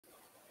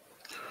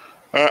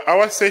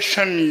Our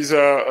session is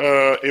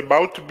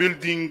about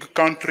building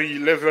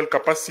country-level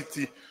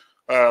capacity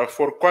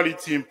for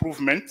quality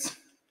improvement.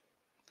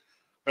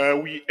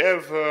 We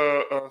have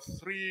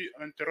three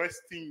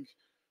interesting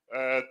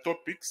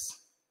topics.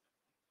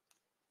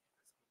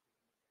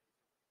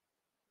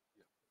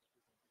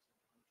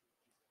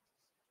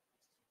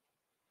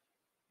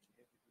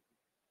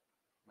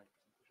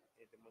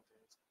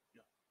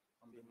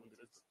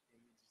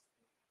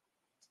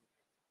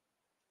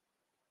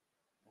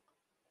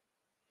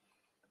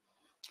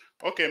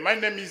 Okay, my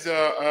name is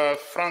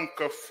Frank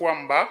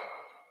Fwamba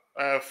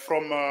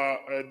from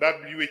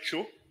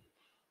WHO.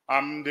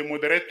 I'm the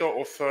moderator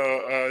of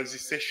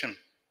this session.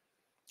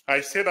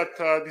 I say that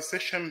this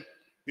session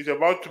is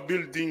about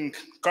building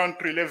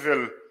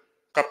country-level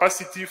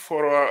capacity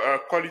for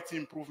quality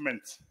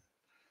improvement.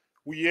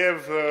 We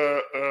have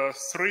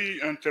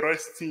three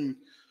interesting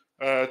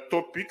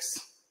topics.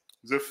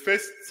 The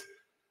first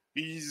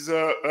is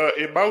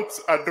about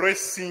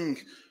addressing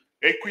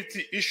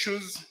equity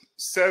issues,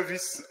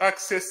 service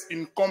access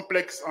in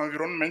complex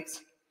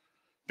environments,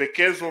 the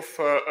case of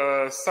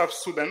South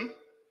Sudan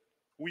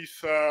with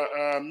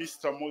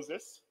Mr.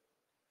 Moses.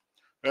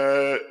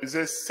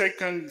 The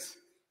second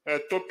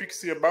topic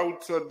is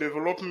about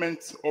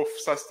development of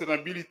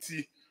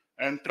sustainability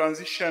and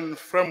transition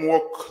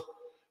framework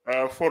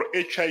for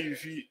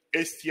HIV,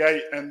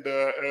 STI, and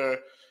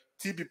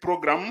TB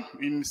program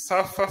in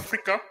South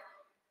Africa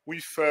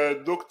with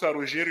Dr.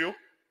 Rogerio.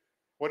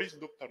 What is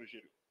Dr.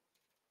 Rogerio?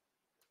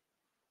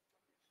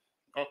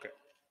 Okay.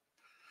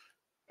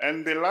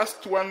 And the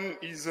last one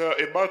is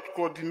about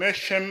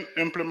coordination,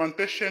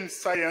 implementation,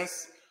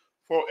 science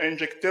for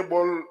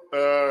injectable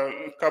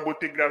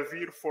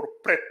cabotegravir for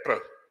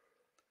PrEP.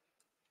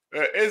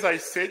 As I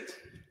said,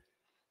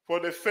 for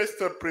the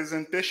first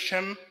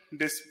presentation,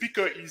 the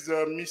speaker is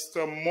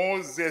Mr.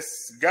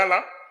 Moses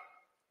Gala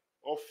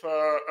of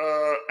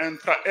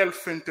Intra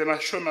Health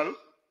International.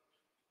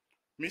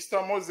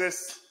 Mr.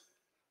 Moses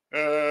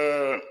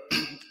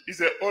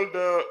is an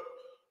older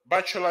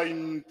bachelor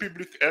in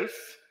public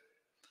health.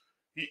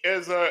 He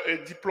has a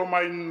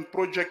diploma in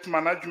project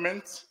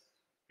management,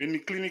 in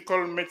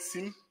clinical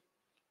medicine,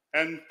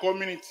 and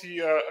community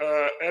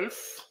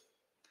health.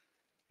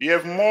 He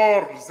has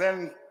more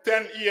than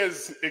 10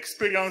 years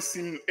experience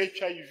in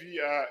HIV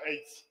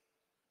AIDS.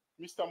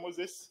 Mr.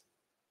 Moses,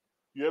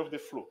 you have the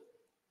floor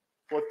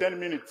for 10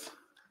 minutes.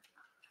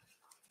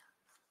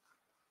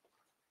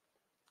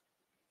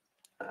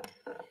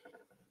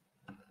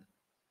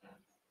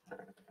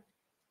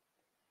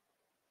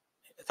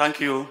 Thank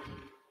you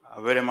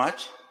very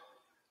much.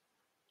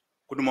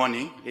 Good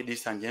morning,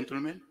 ladies and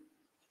gentlemen.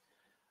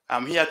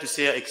 I'm here to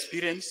share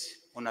experience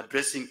on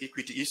addressing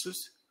equity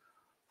issues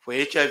for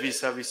HIV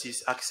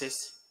services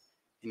access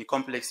in a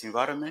complex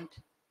environment,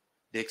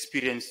 the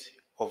experience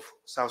of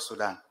South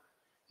Sudan.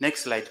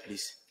 Next slide,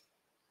 please.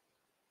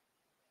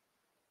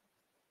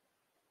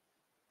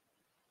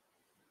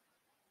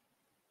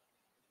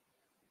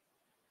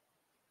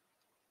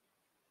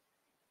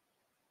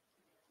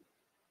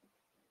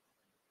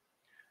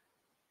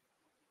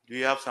 Do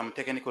you have some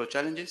technical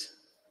challenges?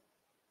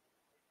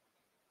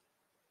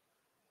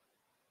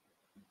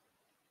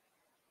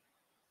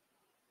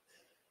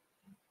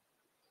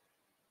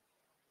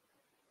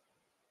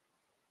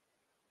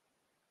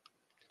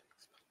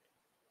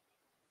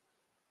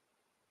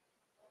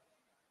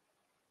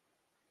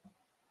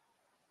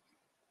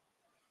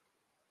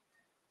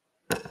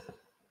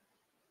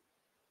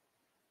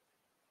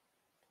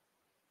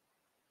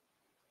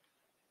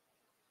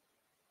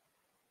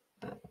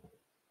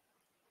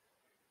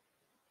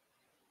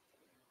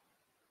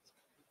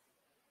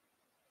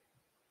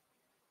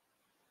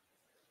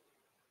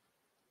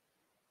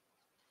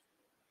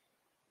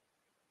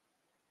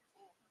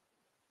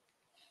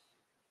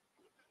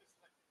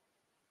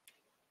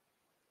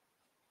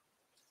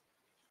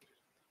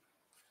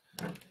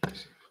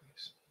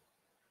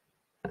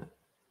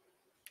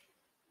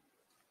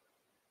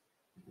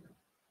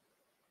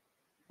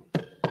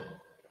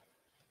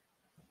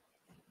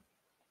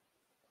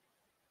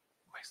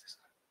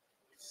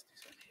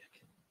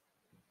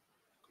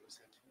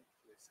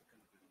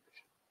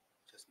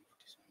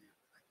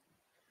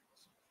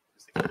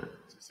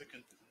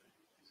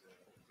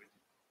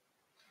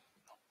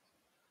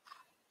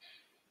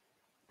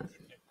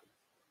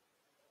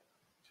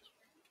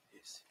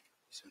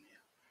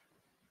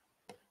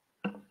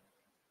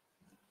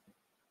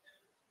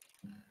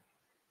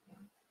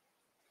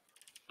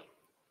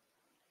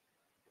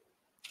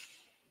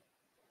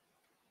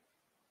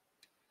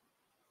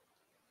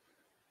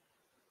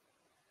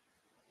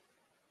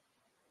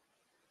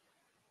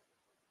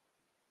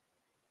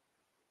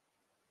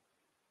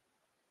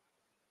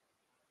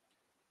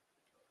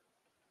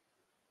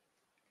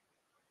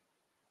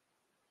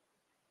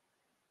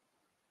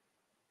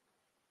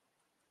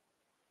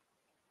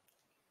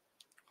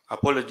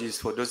 Apologies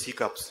for those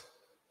hiccups.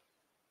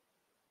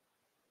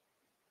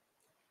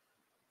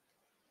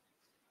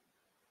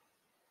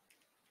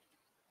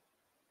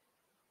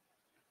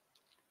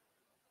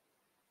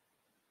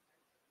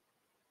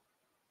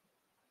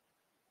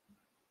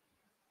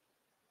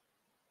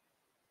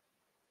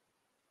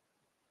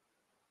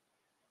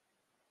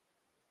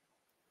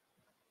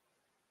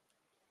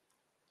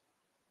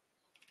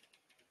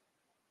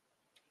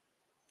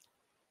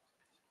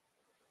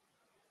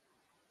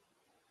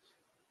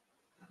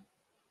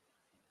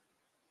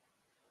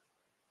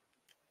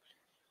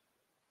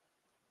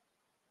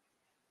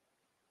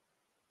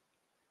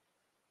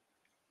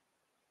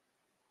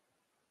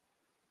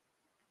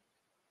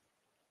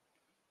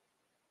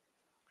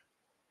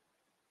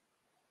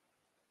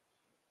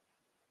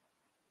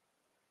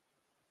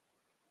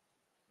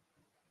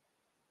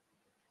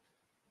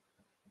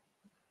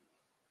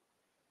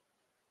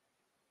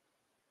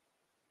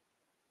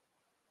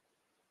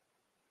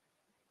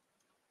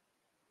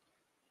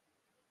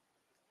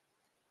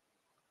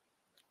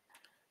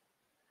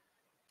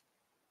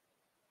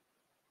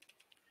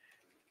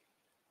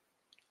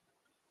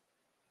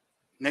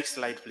 Next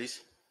slide,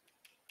 please.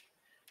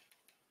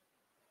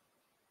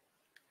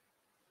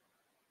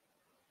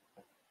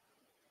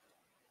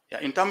 Yeah,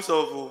 in terms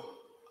of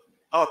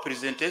our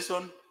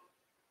presentation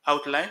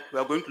outline, we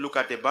are going to look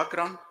at the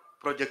background,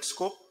 project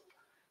scope,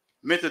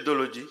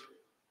 methodology,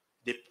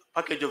 the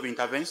package of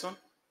intervention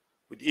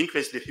with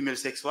interest the female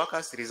sex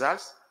workers,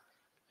 results,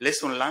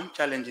 lesson learned,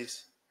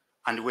 challenges,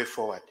 and way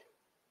forward.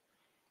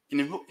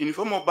 In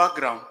informal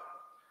background,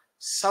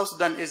 South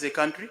Sudan as a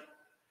country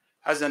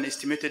has an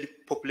estimated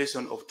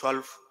population of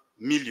 12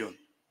 million,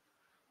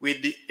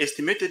 with the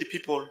estimated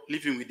people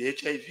living with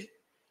HIV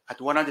at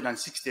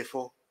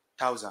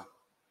 164,000.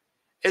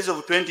 As of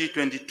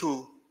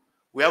 2022,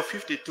 we have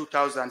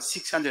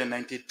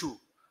 52,692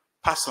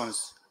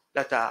 persons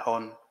that are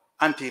on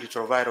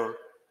antiretroviral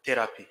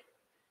therapy.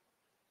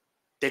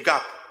 The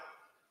gap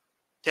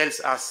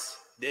tells us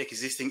the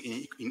existing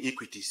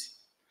inequities.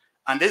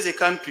 And as a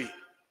country,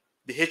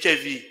 the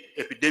HIV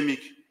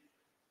epidemic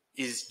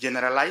is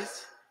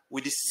generalized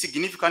with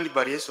significant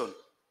variation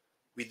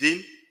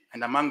within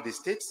and among the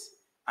states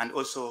and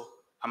also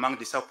among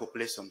the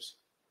subpopulations.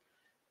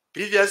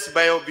 Previous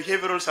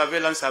biobehavioral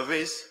surveillance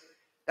surveys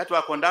that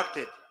were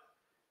conducted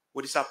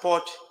with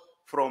support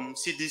from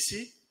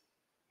CDC,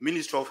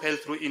 Ministry of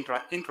Health through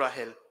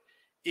IntraHealth,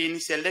 in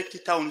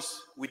select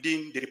towns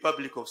within the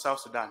Republic of South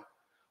Sudan,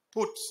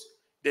 puts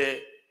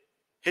the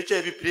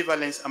HIV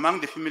prevalence among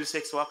the female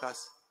sex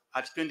workers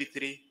at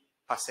 23%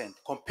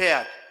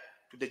 compared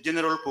to the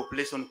general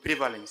population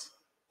prevalence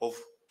of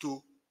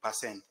 2%.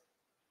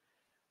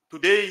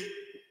 Today,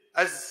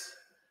 as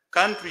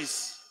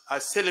countries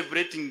are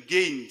celebrating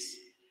gains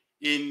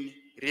in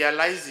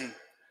realizing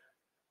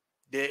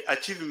the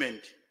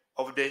achievement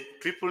of the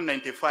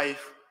 95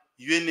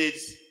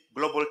 UNAIDS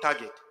global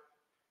target,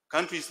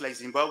 countries like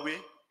Zimbabwe,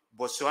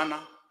 Botswana,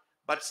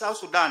 but South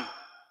Sudan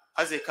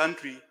as a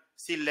country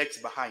still lags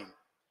behind.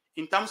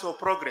 In terms of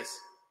progress,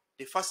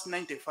 the first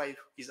 95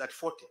 is at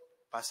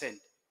 40%,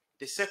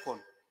 the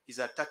second is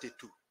at 32%,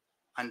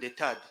 and the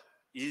third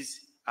is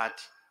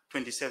at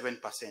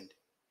 27%.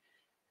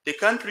 The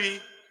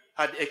country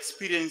had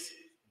experienced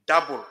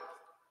double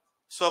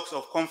shocks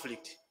of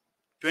conflict,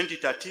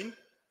 2013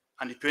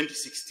 and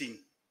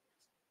 2016.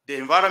 The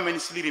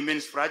environment still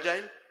remains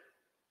fragile,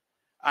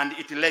 and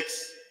it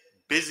lacks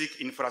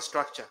basic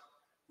infrastructure,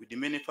 with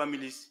many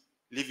families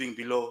living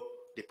below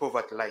the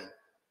poverty line.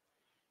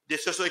 The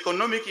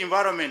socioeconomic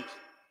environment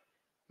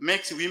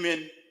makes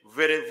women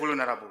very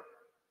vulnerable,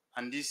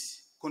 and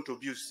this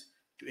contributes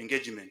to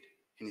engagement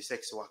in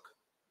sex work.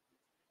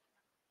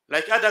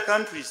 Like other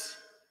countries,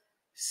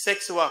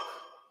 sex work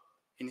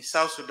in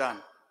South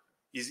Sudan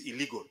is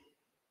illegal,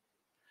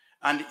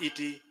 and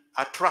it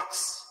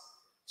attracts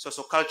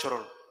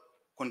sociocultural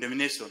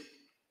condemnation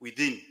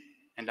within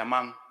and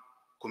among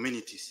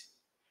communities.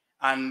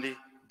 And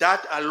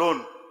that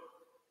alone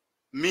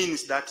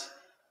means that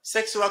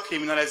sex work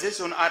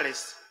criminalization,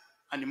 arrest,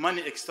 and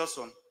money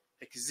extortion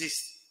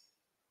exist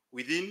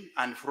within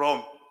and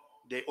from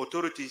the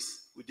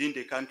authorities within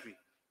the country,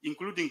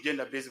 including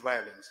gender-based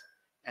violence,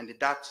 and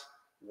that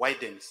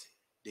widens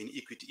the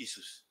inequity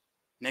issues.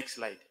 Next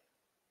slide.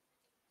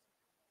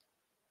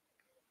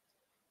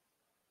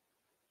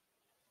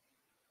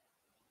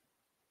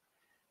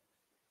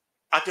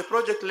 At a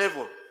project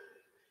level,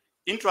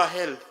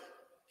 IntraHealth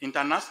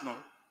International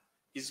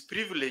is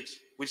privileged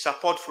with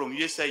support from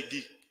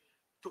USAID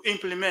to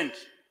implement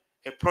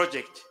a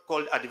project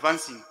called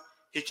Advancing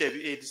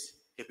HIV/AIDS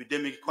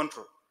Epidemic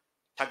Control,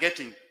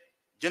 targeting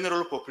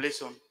general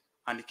population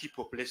and key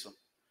population.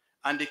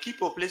 And the key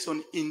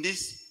population in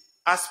this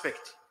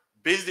aspect,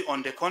 based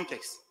on the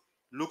context,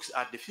 looks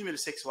at the female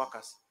sex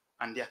workers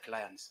and their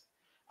clients.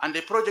 And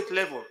the project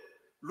level,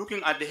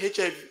 looking at the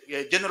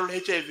HIV, general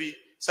HIV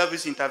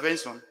service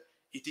intervention,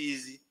 it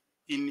is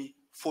in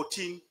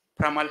 14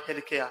 primary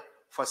healthcare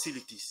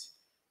facilities.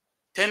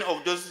 10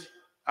 of those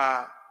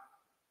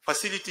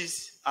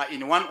facilities are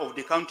in one of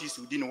the counties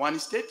within one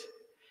state,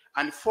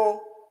 and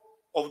 4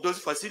 of those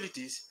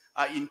facilities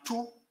are in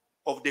 2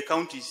 of the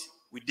counties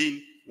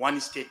within one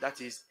state,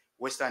 that is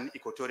Western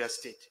Equatorial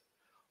State.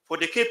 For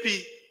the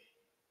KP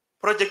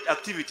project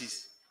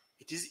activities,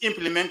 it is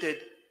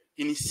implemented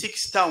in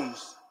 6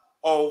 towns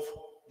of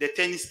the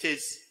 10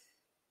 states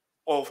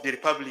of the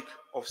Republic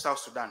of South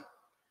Sudan.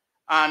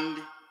 And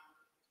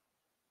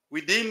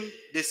within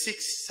the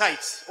 6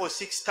 sites or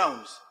 6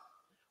 towns,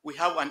 we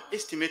have an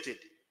estimated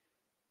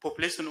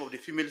population of the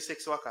female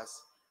sex workers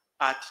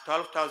at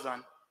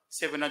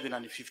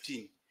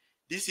 12,715.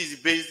 This is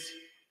based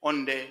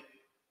on the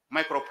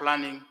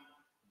micro-planning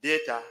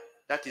data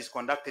that is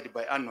conducted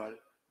annually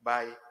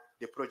by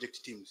the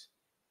project teams.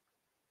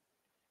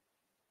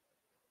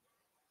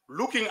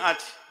 Looking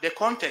at the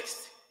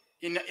context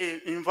in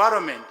an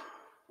environment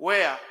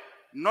where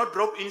no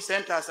drop-in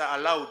centers are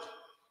allowed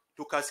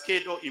to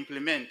cascade or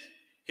implement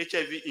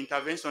HIV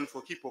intervention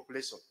for key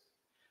population,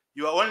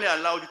 you are only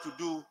allowed to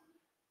do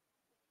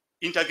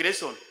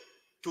integration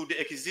to the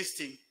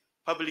existing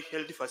public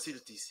health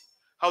facilities.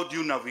 How do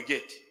you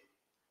navigate?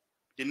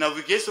 The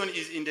navigation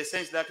is in the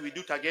sense that we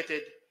do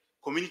targeted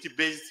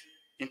community-based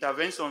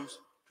interventions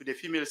to the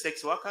female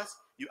sex workers.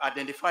 You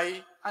identify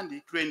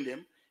and train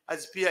them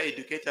as peer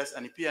educators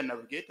and peer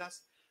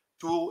navigators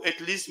to at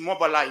least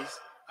mobilize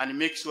and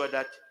make sure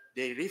that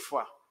they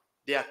refer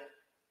their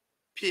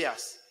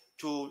peers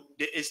to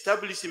the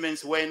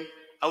establishments when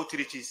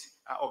outreaches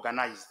are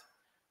organized.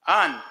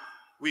 And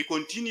we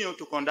continue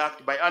to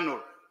conduct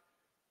biannual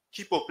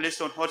key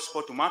population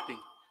hotspot mapping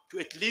to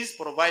at least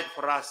provide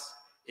for us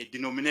a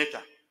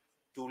denominator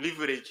to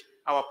leverage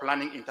our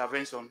planning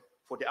intervention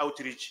for the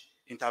outreach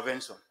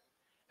intervention.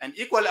 And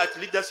equally at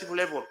leadership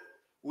level,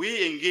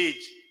 we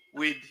engage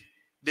with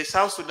the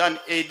South Sudan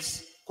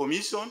AIDS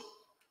Commission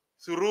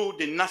through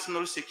the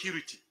national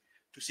security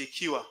to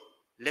secure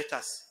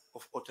letters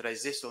of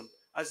authorization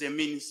as a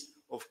means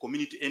of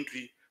community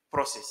entry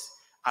process,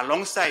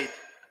 alongside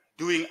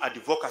doing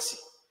advocacy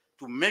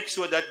to make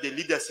sure that the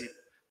leadership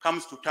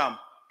comes to terms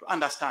to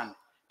understand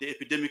the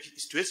epidemic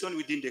situation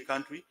within the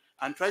country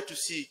and try to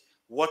see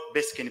what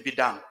best can be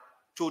done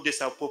to the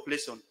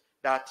subpopulation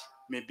that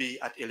may be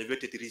at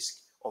elevated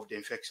risk of the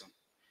infection.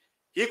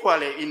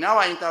 Equally, in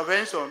our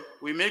intervention,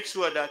 we make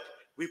sure that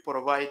we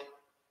provide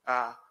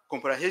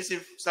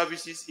comprehensive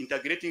services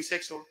integrating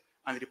sexual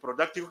and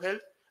reproductive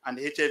health and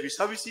HIV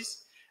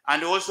services,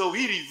 and also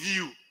we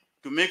review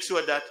to make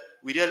sure that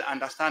we really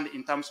understand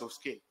in terms of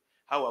scale,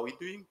 how are we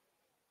doing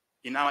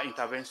in our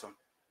intervention.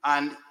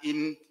 And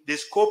in the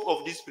scope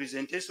of this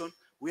presentation,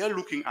 we are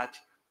looking at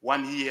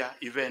 1 year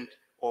event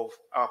of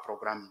our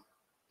programming.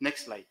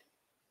 Next slide.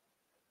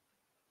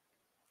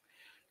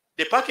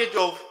 The package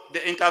of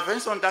the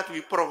intervention that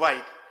we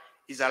provide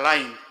is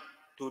aligned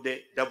to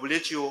the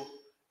WHO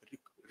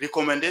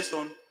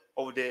recommendation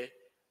of the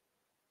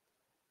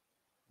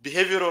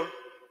behavioral,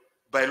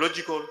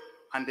 biological,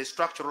 and the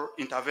structural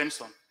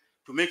intervention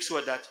to make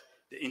sure that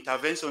the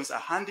interventions are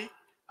handy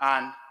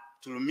and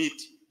to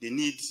meet the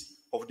needs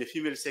of the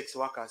female sex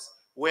workers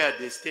where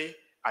they stay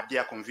at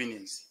their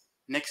convenience.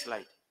 Next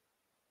slide.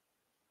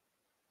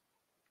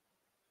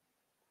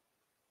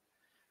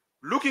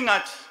 Looking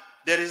at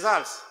the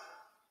results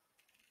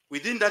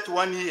within that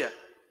 1 year,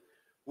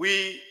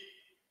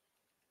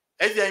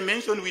 as I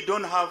mentioned, we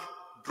don't have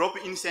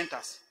drop-in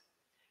centers.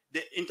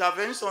 The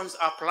interventions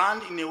are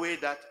planned in a way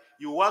that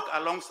you work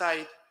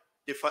alongside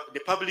the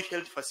public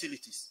health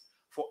facilities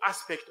for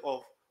aspect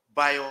of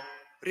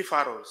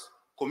bio-referrals,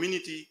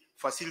 community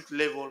facility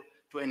level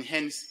to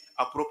enhance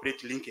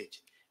appropriate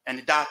linkage.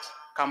 And that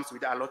comes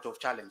with a lot of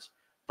challenge.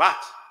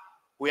 But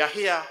we are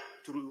here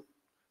to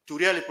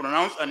really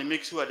pronounce and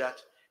make sure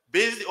that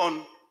based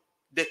on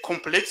the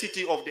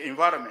complexity of the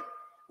environment,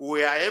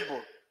 we are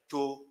able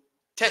to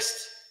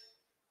test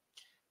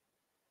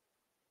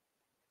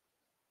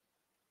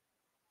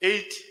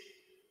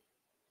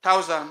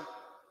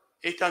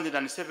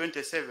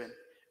 8,877,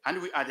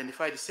 and we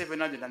identified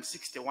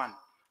 761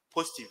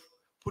 positive,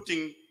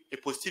 putting a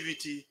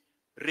positivity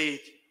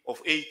rate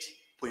of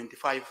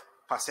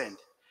 8.5%.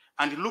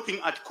 And looking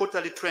at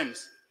quarterly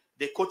trends,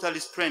 the quarterly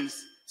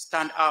trends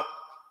stand up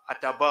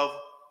at above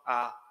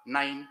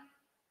 9%.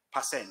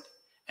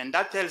 And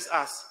that tells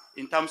us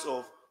in terms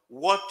of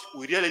what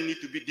we really need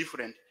to be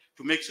different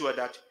to make sure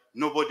that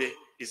nobody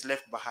is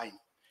left behind.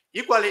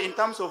 Equally, in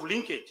terms of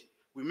linkage,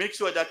 we make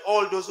sure that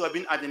all those who have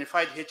been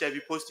identified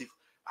HIV positive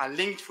are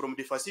linked from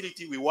the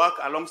facility. We work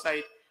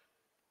alongside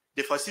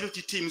the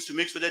facility teams to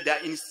make sure that they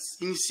are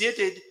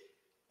initiated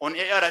on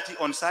ART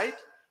on site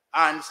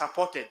and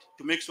supported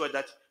to make sure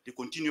that they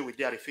continue with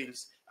their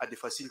refills at the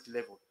facility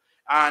level.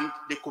 And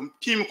the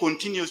team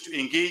continues to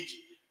engage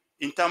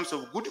in terms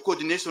of good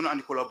coordination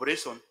and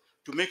collaboration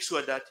to make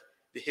sure that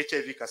the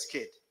HIV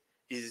cascade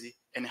is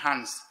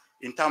enhanced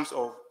in terms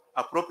of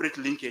appropriate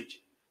linkage,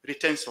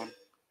 retention,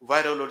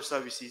 viral load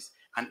services,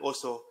 and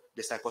also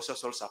the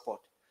psychosocial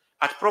support.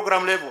 At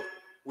program level,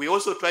 we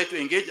also try to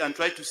engage and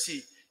try to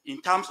see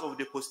in terms of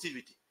the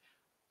positivity,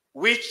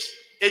 which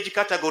age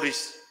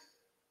categories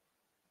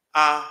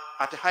are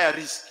at a higher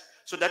risk,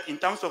 so that in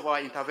terms of our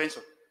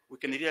intervention, we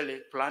can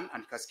really plan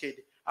and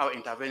cascade our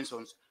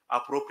interventions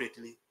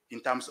appropriately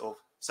in terms of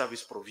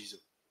service provision.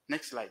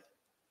 Next slide.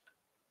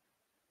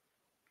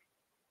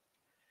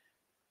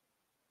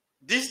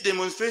 This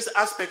demonstrates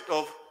aspect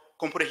of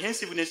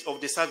comprehensiveness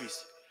of the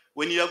service.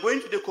 When you are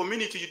going to the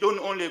community, you don't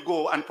only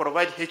go and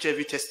provide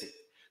HIV testing.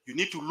 You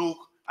need to look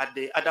at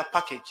the other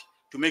package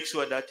to make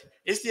sure that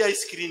STI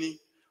screening,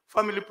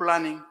 family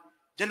planning,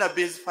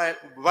 gender-based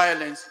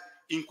violence,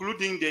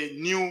 including the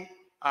new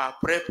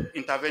PrEP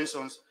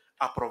interventions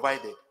are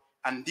provided.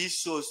 And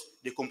this shows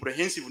the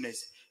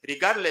comprehensiveness,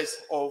 regardless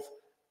of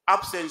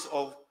absence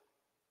of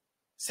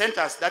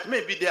centers that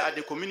may be there at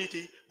the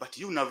community, but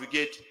you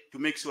navigate to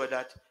make sure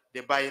that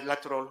the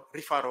bilateral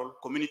referral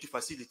community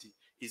facility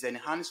is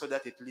enhanced so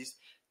that at least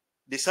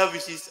the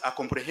services are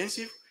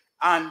comprehensive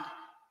and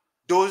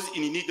those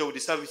in need of the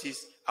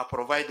services are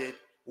provided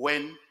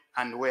when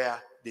and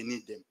where they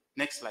need them.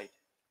 Next slide.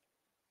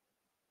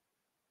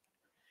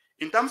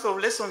 In terms of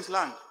lessons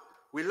learned,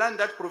 we learned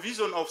that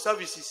provision of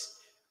services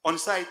on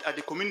site at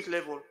the community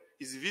level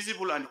is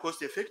visible and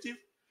cost effective,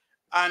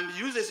 and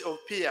uses of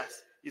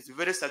peers is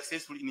very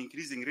successful in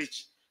increasing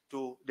reach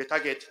to the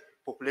target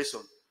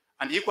population.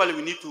 And equally,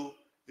 we need to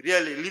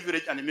really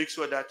leverage and make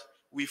sure that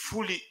we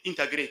fully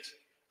integrate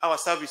our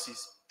services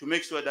to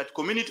make sure that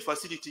community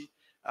facility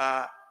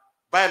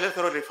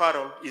bilateral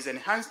referral is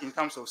enhanced in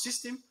terms of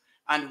system,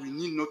 and we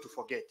need not to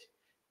forget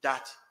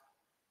that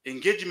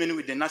engagement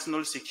with the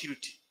national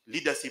security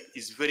leadership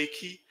is very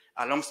key,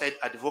 alongside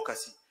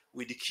advocacy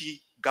with the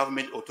key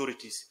government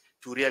authorities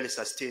to really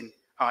sustain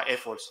our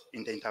efforts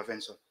in the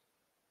intervention.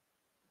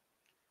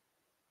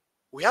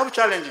 We have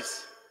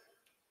challenges.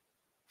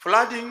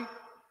 Flooding,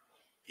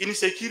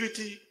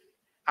 insecurity,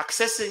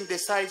 accessing the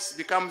sites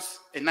becomes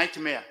a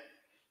nightmare.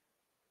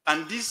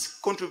 And this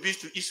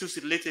contributes to issues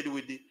related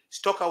with the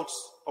stockouts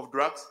of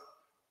drugs,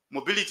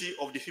 mobility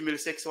of the female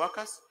sex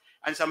workers,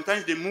 and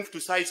sometimes they move to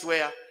sites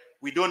where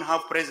we don't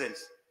have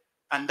presence.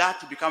 And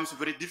that becomes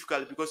very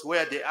difficult because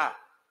where they are,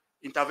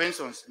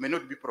 interventions may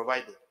not be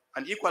provided.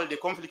 And equally, the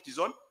conflict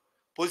zone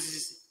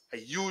poses a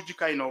huge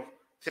kind of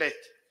threat.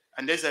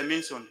 And as I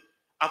mentioned,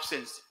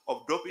 absence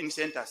of drop-in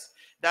centers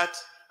that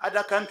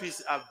other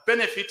countries are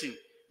benefiting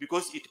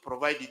because it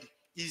provided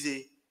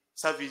easy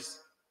service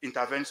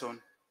intervention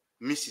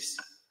misses.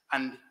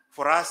 And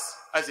for us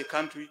as a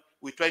country,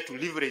 we try to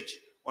leverage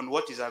on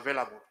what is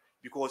available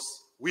because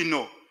we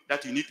know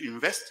that you need to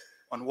invest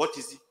on what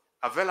is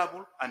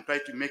available and try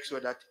to make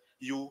sure that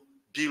you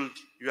build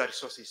your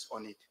resources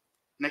on it.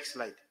 Next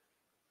slide.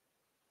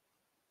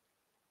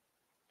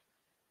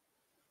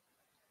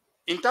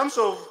 In terms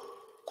of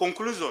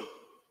conclusion,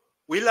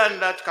 we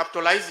learned that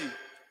capitalizing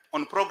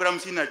on program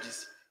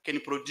synergies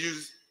can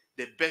produce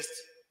the best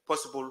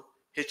possible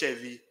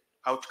HIV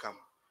outcome.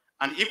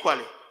 And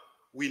equally,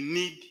 we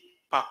need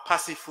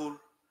purposeful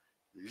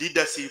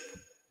leadership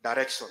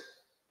direction.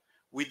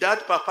 With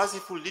that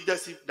purposeful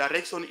leadership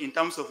direction in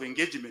terms of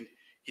engagement,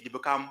 it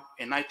becomes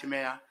a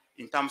nightmare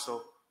in terms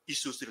of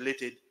issues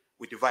related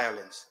with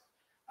violence.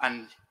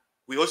 And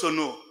we also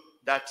know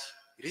that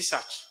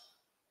research,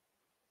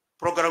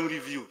 program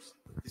reviews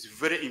is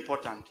very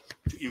important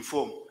to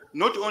inform.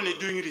 Not only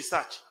doing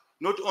research,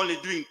 not only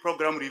doing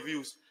program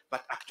reviews,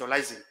 but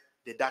actualizing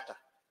the data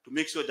to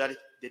make sure that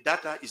the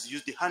data is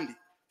used handy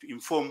to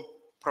inform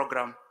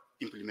program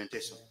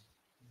implementation.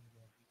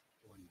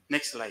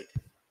 Next slide.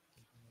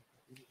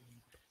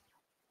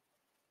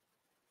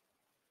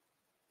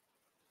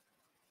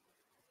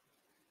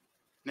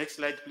 Next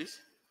slide, please.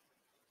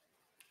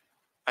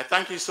 I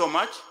thank you so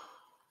much,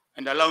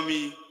 and allow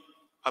me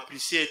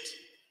appreciate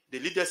the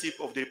leadership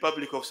of the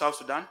Republic of South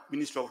Sudan,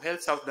 Ministry of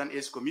Health, South Sudan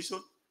AIDS Commission,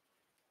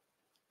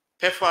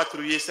 PEPFAR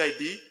through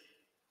USAID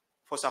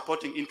for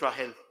supporting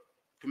intra-health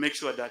to make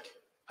sure that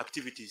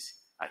activities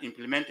are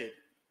implemented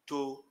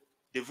to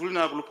the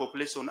vulnerable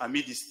population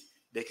amidst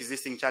the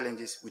existing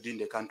challenges within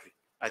the country.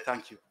 I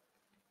thank you.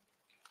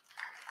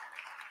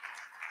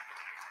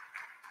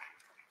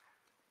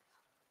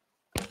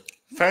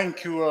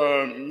 Thank you,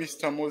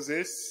 Mr.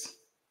 Moses.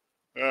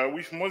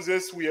 With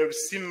Moses, we have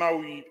seen now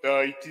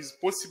it is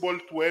possible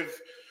to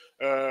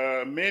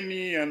have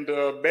many and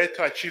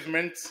better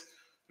achievements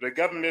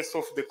regardless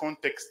of the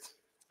context.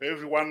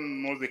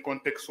 Everyone knows the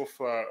context of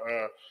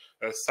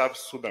South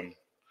Sudan.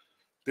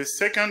 The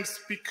second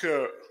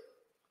speaker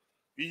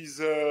is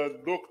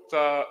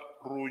Dr.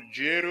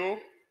 Rogero.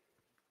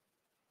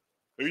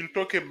 We will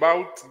talk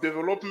about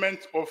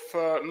development of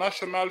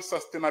national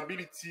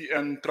sustainability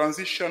and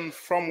transition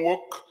framework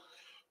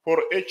for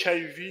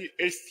HIV,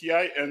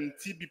 STI, and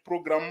TB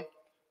program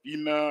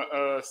in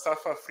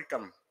South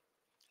Africa,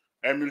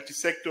 a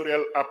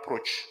multi-sectorial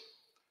approach.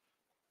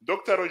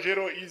 Dr.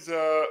 Rogero is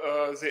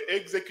the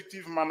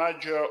executive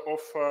manager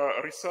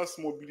of resource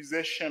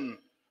mobilization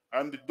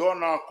and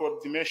donor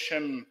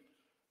coordination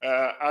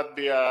at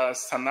the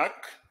SANAC.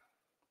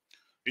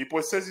 He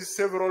possesses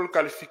several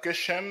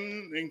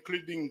qualifications,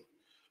 including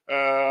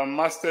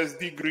master's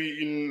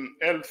degree in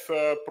health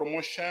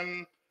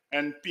promotion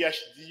and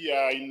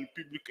PhD in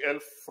public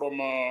health from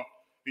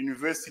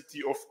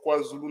University of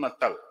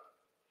KwaZulu-Natal.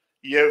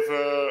 He has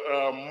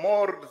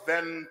more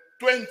than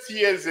 20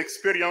 years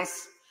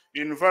experience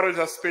in various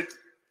aspects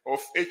of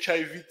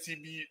HIV,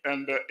 TB,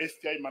 and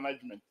STI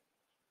management.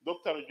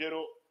 Dr.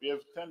 Rogero, we have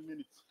 10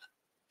 minutes.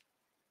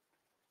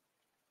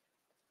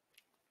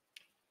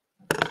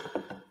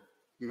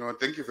 No,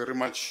 thank you very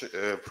much,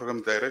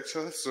 Program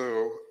Director.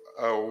 So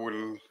I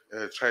will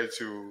try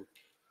to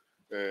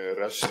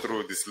rush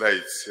through the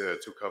slides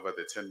to cover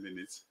the 10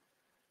 minutes.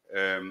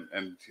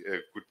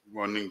 Good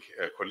morning,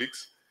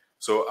 colleagues.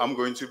 So I'm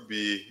going to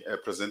be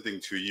presenting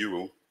to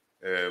you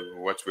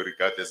what we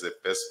regard as a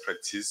best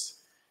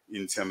practice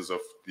in terms of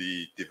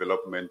the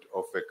development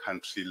of a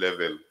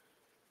country-level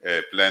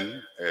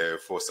plan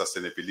for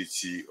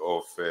sustainability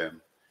of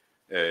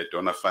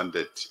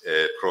donor-funded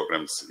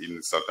programs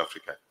in South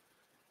Africa.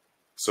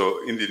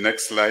 So in the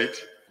next slide,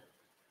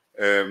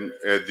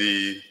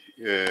 the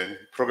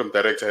program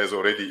director has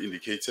already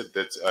indicated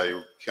that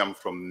I come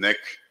from NEC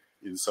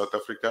in South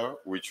Africa,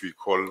 which we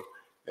call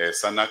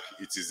SANAC.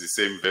 It is the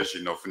same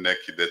version of NEC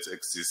that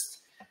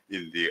exists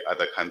in the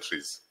other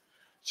countries.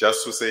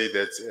 Just to say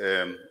that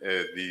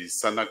the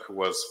SANAC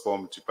was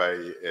formed by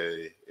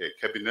a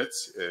cabinet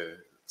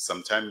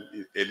sometime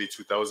in early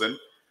 2000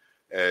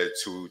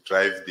 to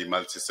drive the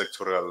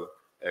multi-sectoral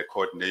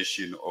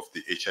coordination of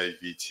the HIV,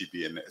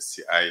 TB, and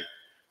STI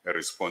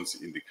response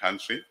in the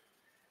country,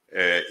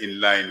 in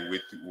line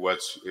with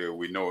what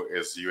we know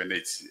as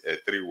UNH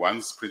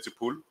 3.1's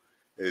principle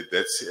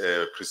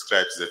that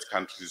prescribes that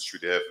countries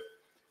should have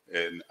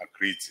an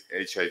agreed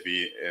HIV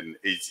and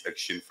AIDS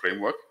action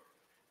framework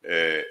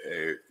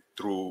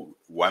through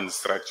one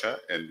structure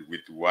and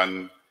with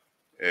one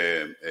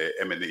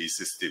M&A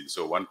system.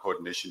 So one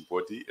coordination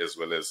body as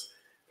well as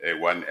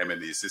one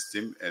M&A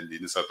system, and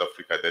in South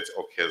Africa that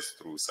occurs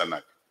through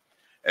SANAC.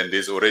 And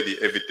there's already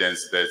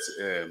evidence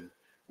that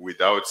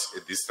without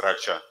this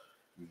structure,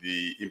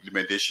 the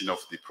implementation of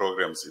the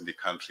programs in the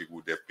country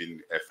would have been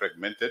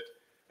fragmented,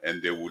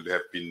 and there would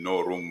have been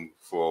no room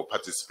for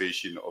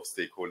participation of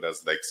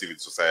stakeholders like civil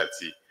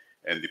society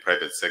and the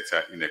private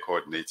sector in a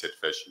coordinated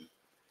fashion.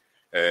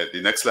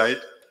 The next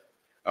slide.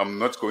 I'm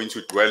not going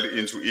to dwell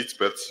into it,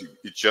 but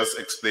it just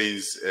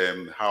explains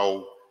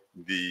how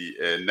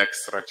the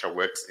next structure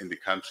works in the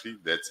country,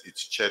 that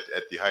it's chaired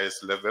at the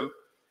highest level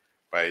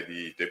by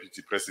the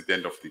Deputy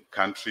President of the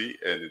country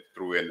and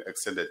through an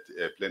extended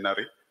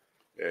plenary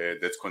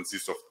that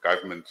consists of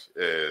government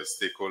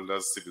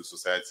stakeholders, civil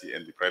society,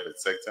 and the private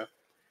sector.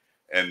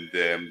 And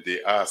there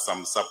are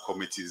some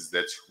subcommittees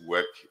that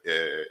work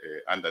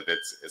under that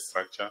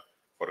structure.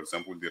 For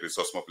example, the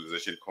Resource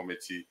Mobilization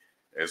Committee,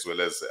 as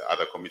well as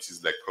other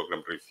committees like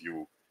program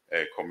review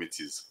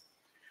committees.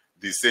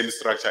 The same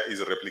structure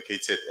is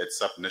replicated at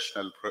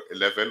subnational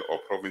level or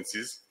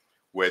provinces,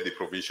 where the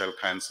Provincial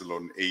Council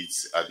on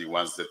AIDS are the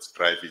ones that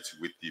drive it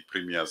with the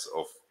premiers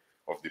of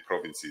the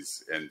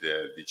provinces, and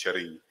the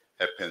chairing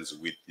happens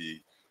with the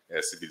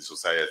civil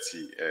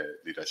society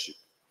leadership.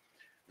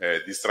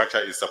 The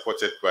structure is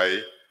supported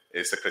by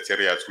a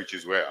secretariat, which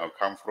is where I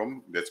come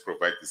from, that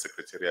provides the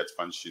secretariat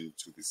function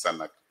to the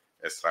SANAC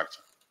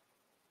structure.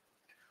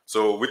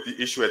 So with the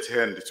issue at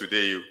hand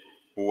today,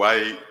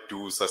 why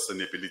do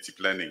sustainability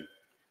planning?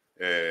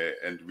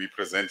 And we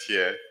present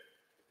here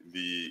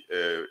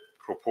the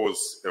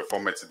proposed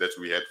format that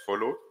we had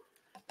followed.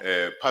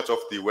 Part of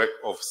the work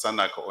of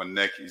SANAC on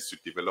NEC is to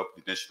develop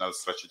the National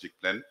Strategic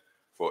Plan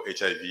for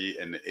HIV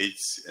and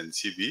AIDS and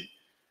TB.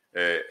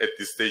 At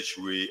this stage,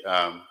 we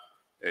are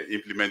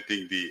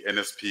implementing the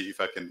NSP,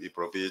 if I can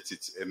abbreviate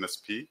it,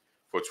 NSP,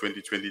 for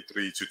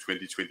 2023 to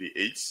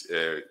 2028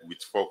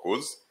 with 4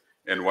 goals.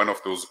 And one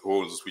of those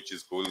goals, which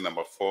is goal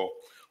number 4,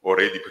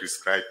 already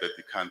prescribed that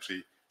the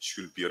country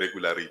should be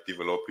regularly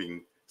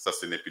developing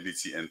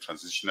sustainability and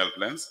transitional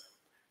plans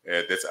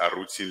that are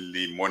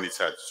routinely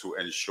monitored to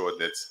ensure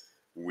that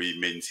we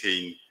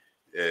maintain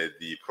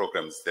the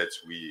programs that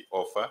we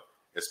offer,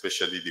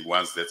 especially the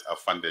ones that are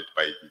funded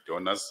by the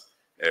donors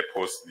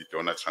post the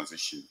donor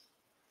transition.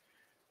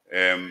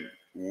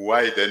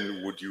 Why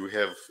then would you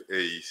have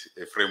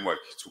a framework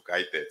to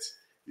guide that?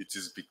 It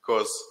is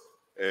because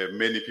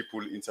many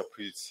people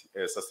interpret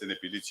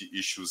sustainability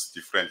issues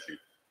differently.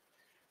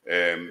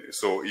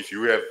 So if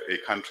you have a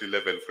country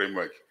level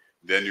framework,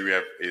 then you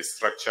have a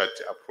structured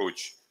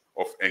approach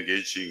of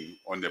engaging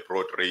on a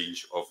broad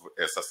range of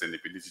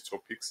sustainability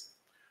topics.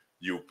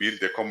 You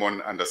build a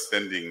common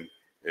understanding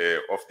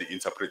of the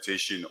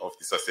interpretation of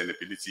the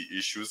sustainability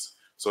issues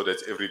so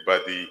that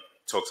everybody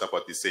talks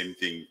about the same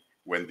thing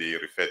when they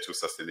refer to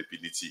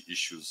sustainability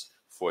issues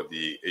for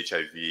the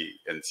HIV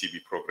and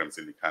TB programs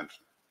in the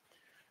country.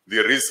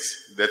 The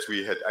risks that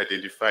we had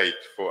identified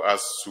for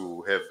us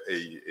to have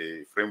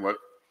a framework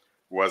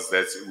was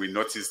that we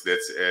noticed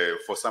that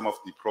for some of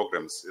the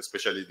programs,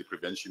 especially the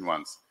prevention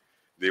ones,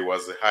 there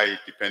was a high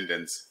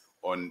dependence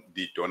on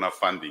the donor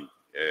funding.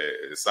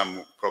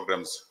 Some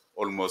programs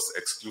almost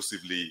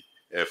exclusively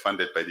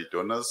funded by the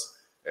donors.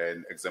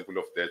 An example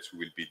of that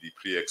will be the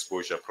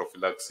pre-exposure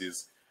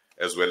prophylaxis,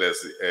 as well as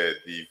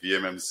the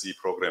VMMC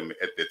program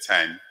at the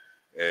time,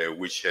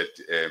 which had,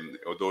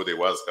 although there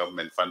was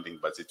government funding,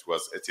 but it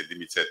was at a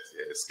limited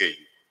scale.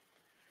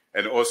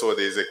 And also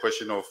there's a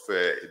question of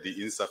the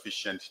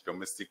insufficient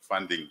domestic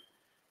funding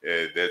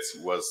that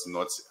was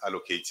not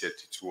allocated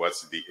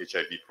towards the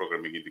HIV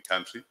programming in the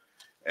country.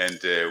 And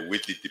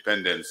with the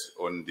dependence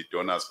on the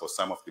donors for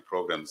some of the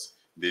programs,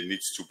 there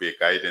needs to be a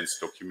guidance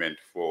document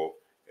for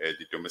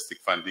the domestic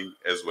funding,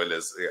 as well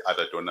as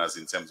other donors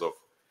in terms of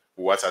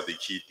what are the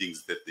key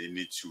things that they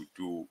need to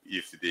do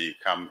if they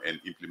come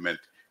and implement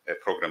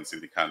programs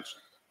in the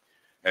country.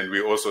 And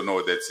we also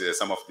know that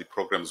some of the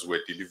programs were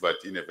delivered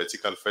in a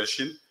vertical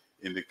fashion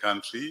in the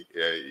country.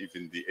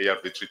 Even the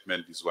ARV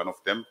treatment is one of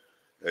them.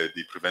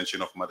 The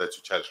prevention of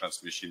mother-to-child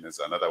transmission is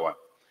another one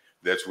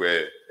that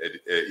were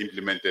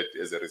implemented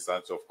as a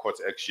result of court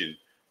action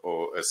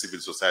or civil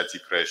society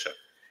pressure.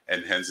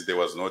 And hence there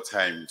was no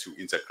time to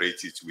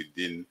integrate it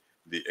within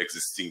the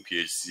existing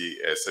PHC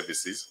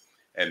services.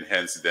 And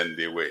hence then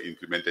they were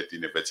implemented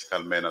in a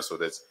vertical manner so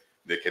that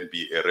there can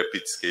be a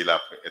rapid scale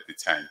up at the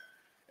time.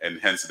 And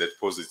hence that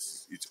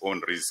poses its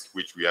own risk,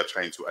 which we are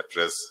trying to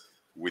address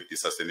with the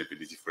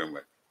sustainability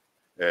framework.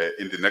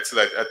 In the next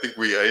slide, I think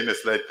we are in a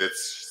slide that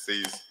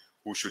says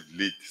who should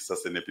lead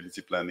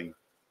sustainability planning.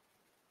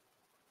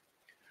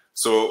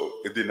 So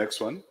the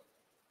next one.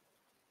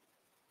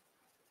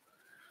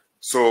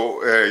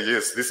 So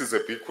yes, this is a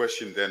big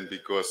question then,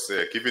 because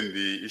given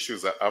the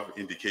issues that I've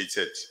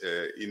indicated,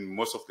 in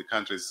most of the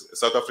countries,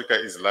 South Africa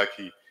is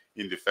lucky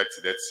in the fact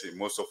that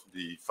most of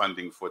the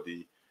funding for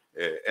the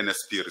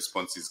NSP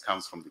responses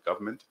comes from the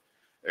government.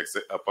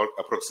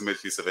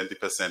 Approximately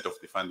 70% of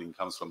the funding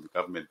comes from the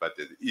government, but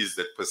there is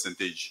that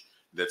percentage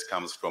that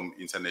comes from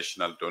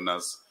international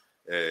donors,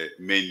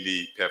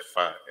 mainly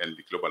PEPFAR and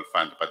the Global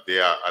Fund, but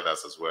there are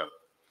others as well.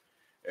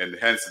 And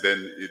hence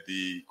then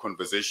the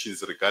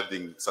conversations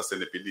regarding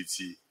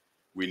sustainability,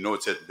 we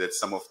noted that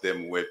some of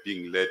them were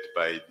being led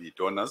by the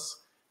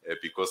donors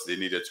because they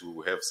needed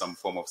to have some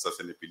form of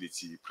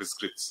sustainability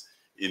prescripts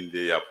in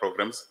their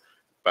programs,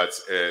 but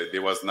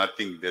there was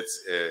nothing that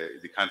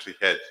the country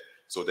had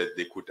so that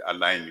they could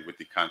align with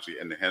the country,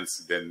 and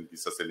hence then the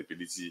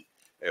sustainability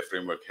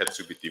framework had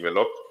to be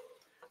developed.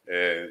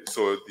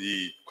 So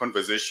the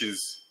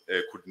conversations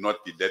could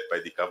not be led by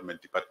the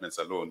government departments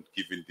alone,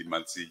 given the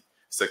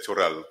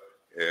multi-sectoral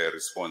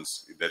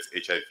response that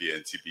HIV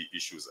and TB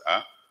issues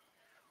are.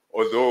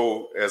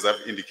 Although, as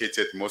I've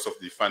indicated, most of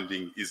the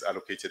funding is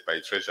allocated by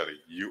Treasury,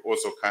 you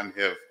also can't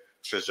have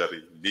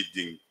Treasury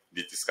leading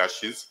the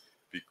discussions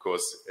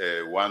because,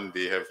 one,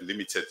 they have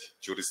limited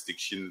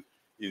jurisdiction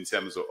in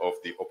terms of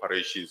the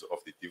operations of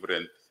the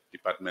different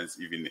departments,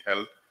 even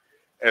health,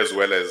 as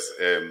well as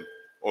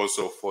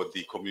also for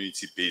the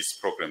community-based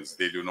programs.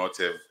 They do not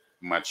have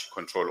much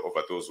control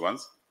over those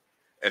ones.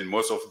 And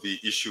most of the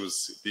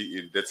issues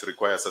that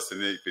require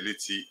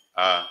sustainability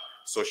are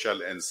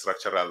social and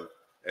structural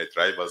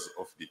drivers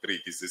of the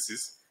three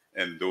diseases,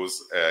 and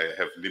those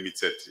have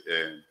limited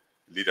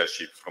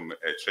leadership from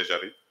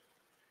Treasury.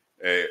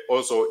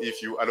 Also,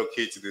 if you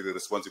allocate the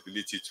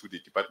responsibility to the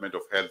Department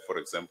of Health, for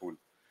example,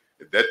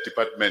 that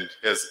department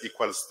has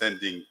equal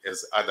standing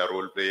as other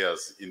role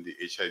players in the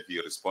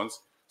HIV response.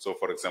 So,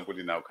 for example,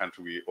 in our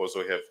country, we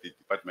also have the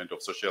Department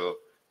of Social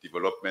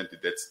Development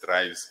that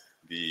drives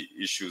the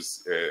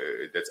issues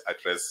that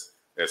address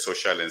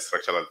social and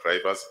structural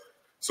drivers.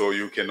 So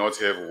you cannot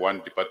have one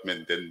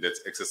department then that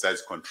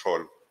exercise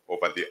control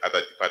over the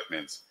other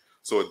departments.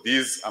 So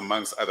these,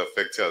 amongst other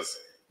factors,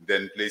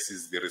 then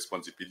places the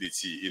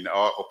responsibility, in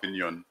our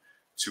opinion,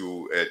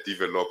 to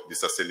develop the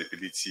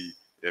sustainability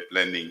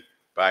planning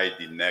by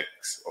the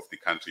NECs of the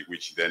country,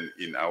 which then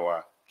in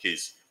our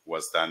case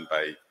was done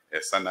by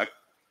SANAC.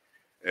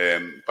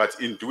 But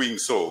in doing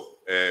so,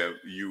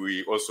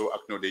 we also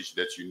acknowledge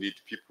that you need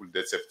people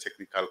that have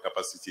technical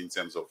capacity in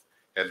terms of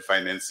health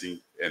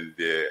financing and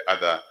the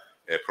other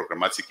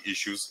programmatic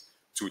issues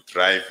to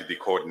drive the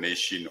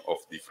coordination of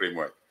the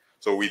framework.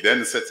 So we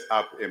then set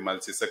up a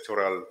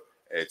multi-sectoral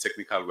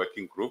technical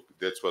working group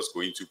that was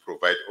going to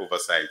provide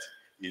oversight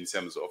in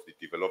terms of the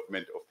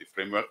development of the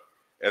framework,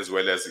 as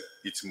well as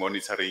its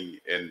monitoring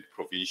and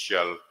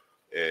provincial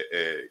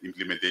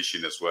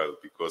implementation as well,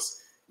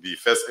 because the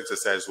first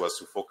exercise was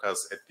to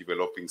focus at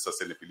developing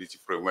sustainability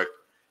framework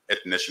at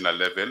national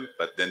level,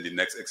 but then the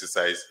next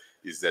exercise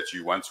is that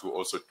you want to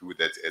also do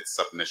that at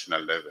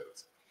subnational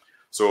levels.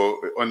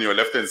 So on your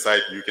left-hand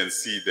side, you can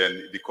see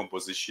then the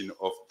composition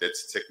of that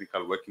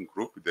technical working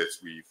group that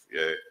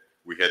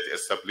we had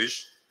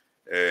established,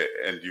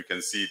 and you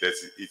can see that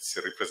its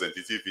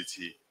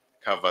representativity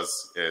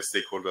covers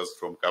stakeholders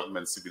from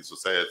government, civil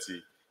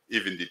society,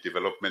 even the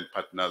development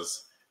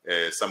partners,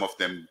 some of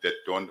them that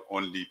don't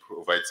only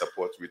provide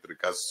support with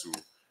regards to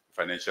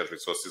financial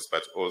resources,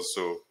 but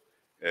also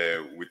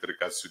with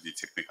regards to the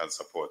technical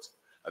support.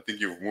 I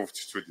think you've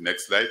moved to the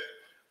next slide,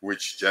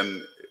 which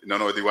Jan,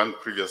 no, the one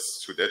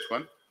previous to that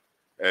one,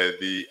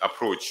 the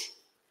approach.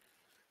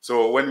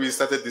 So when we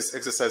started this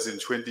exercise in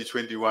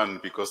 2021,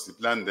 because the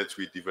plan that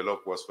we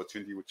developed was for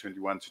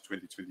 2021 to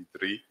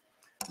 2023,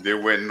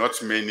 there were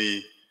not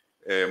many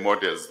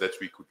models that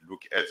we could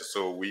look at.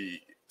 So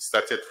we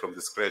started from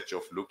the scratch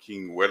of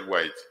looking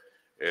worldwide,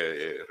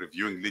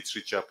 reviewing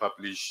literature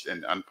published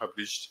and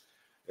unpublished,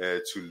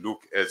 to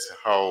look at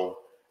how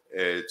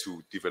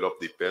to develop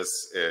the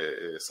best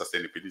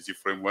sustainability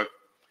framework.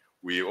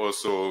 We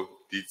also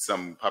did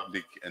some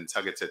public and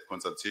targeted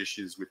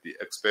consultations with the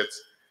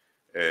experts.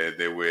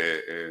 There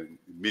were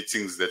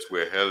meetings that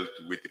were held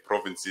with the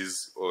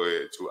provinces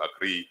to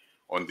agree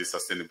on the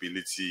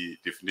sustainability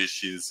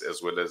definitions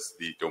as well as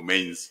the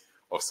domains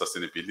of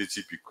sustainability,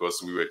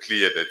 because we were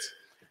clear that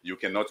you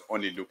cannot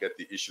only look at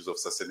the issues of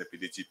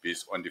sustainability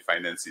based on the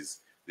finances.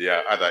 There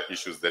are other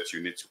issues that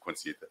you need to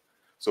consider.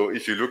 So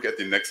if you look at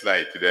the next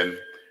slide, then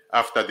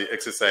after the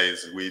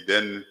exercise, we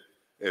then,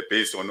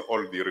 based on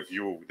all the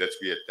review that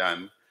we had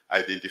done,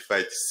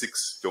 identified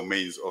 6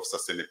 domains of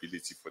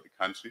sustainability for the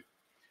country.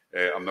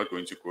 I'm not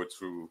going to go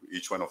through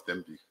each one of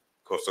them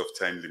because of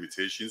time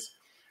limitations,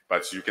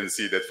 but you can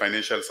see that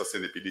financial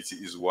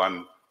sustainability is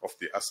one of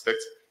the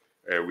aspects.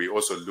 We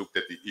also looked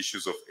at the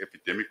issues of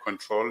epidemic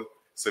control,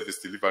 service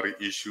delivery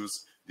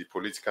issues, the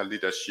political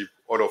leadership.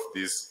 All of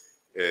this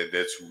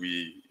that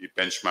we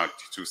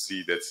benchmarked to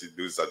see that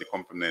those are the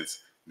components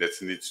that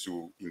need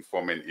to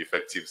inform an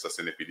effective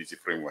sustainability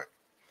framework.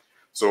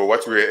 So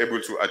what we were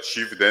able to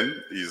achieve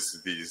then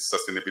is the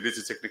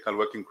Sustainability Technical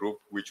Working Group,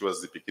 which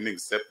was the beginning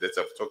step that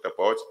I've talked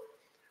about.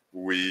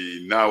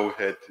 We now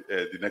had,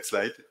 the next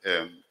slide,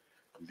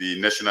 the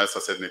National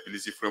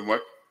Sustainability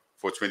Framework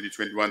for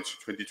 2021 to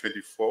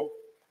 2024,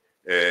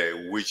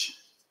 which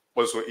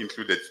also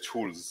included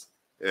tools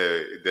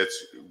that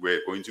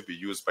were going to be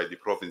used by the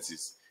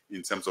provinces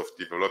in terms of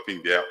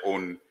developing their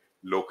own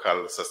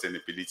local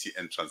sustainability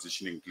and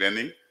transitioning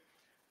planning,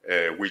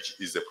 which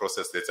is a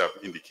process that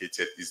I've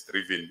indicated is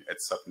driven at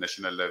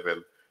subnational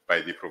level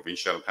by the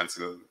Provincial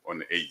Council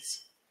on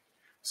AIDS.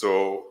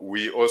 So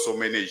we also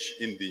manage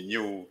in the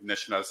new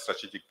National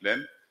Strategic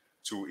Plan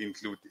to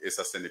include a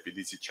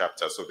sustainability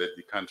chapter so that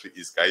the country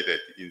is guided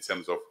in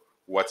terms of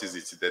what is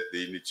it that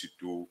they need to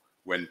do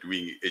when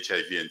doing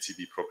HIV and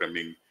TB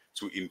programming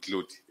to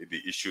include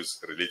the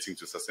issues relating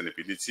to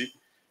sustainability.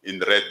 In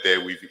red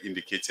there, we've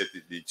indicated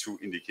the 2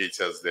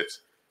 indicators that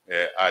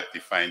are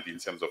defined in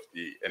terms of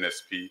the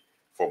NSP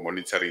for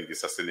monitoring the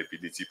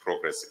sustainability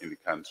progress in the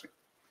country.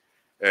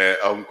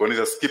 I'm going to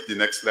just skip the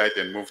next slide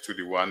and move to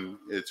the one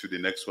to the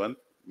next one.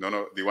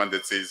 No, the one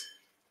that says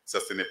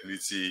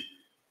sustainability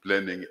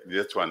planning.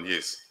 That one,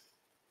 yes.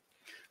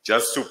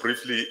 Just to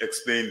briefly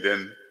explain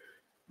then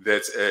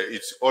that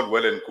it's all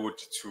well and good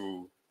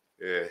to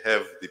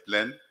have the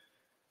plan,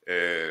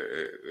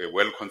 a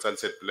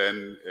well-consulted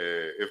plan.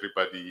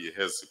 Everybody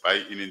has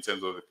buy-in in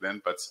terms of the plan,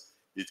 but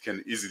it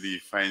can easily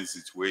find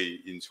its way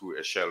into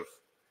a shelf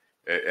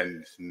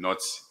and not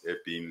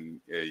being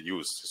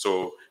used.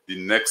 So the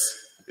next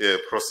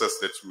process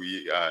that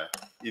we are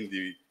in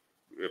the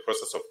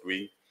process of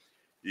doing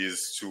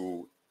is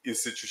to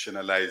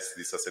institutionalize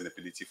the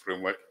sustainability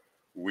framework,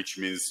 which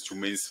means to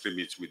mainstream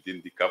it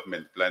within the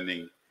government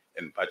planning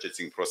and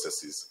budgeting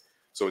processes.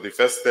 So the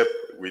first step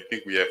we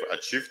think we have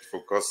achieved,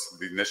 because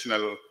the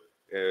national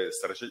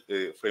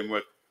strategy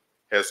framework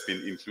has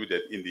been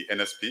included in the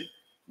NSP,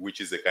 which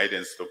is a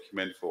guidance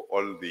document for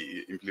all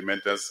the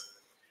implementers.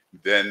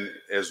 Then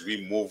as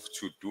we move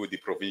to do the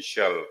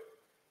provincial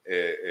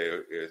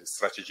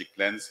strategic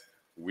plans,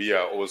 we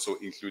are also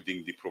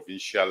including the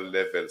provincial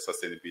level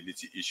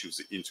sustainability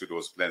issues into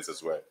those plans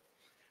as well.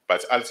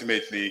 But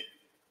ultimately,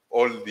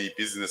 all the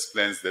business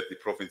plans that the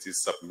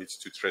provinces submit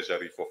to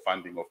Treasury for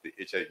funding of the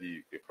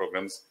HIV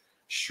programs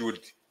should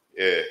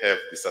have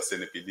the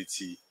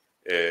sustainability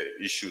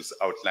issues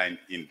outlined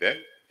in them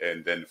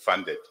and then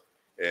funded.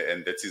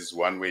 And that is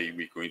one way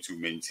we're going to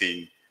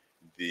maintain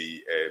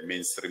the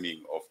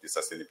mainstreaming of the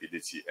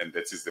sustainability. And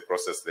that is the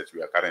process that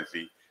we are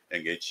currently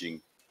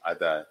engaging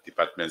other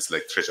departments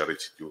like Treasury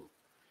to do.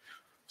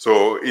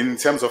 So in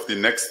terms of the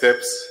next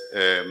steps,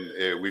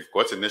 we've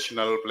got a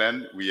national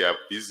plan. We are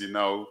busy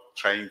now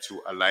trying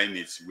to align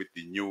it with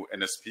the new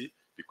NSP,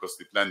 because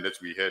the plan that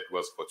we had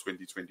was for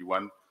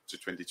 2021 to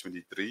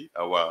 2023.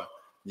 Our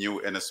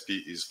new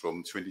NSP is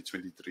from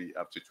 2023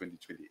 up to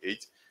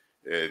 2028.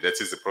 That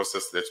is the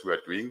process that we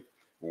are doing.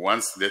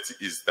 Once that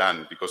is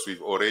done, because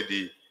we've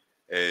already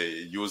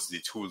used the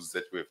tools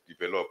that we've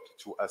developed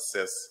to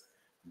assess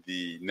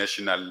the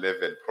national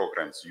level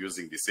programs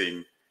using the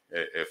same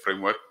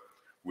framework,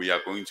 we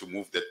are going to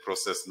move that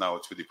process now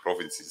to the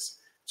provinces,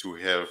 to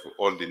have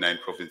all the 9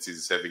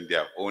 provinces having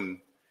their own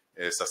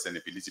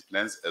sustainability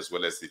plans, as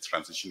well as the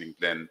transitioning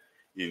plan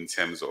in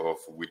terms of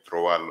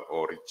withdrawal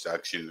or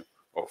reduction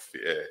of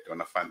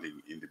donor funding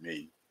in the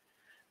main.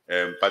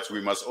 But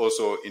we must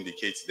also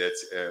indicate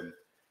that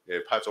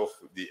part of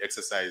the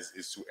exercise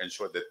is to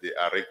ensure that there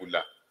are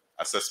regular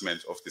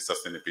assessment of the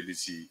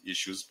sustainability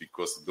issues,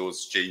 because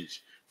those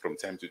change from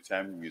time to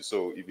time. We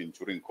saw even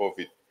during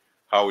COVID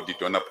how the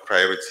donor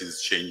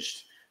priorities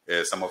changed.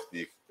 Some of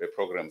the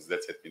programs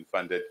that had been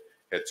funded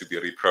had to be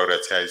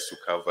reprioritized to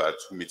cover,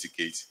 to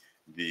mitigate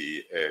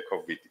the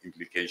COVID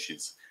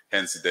implications.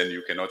 Hence, then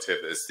you cannot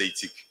have a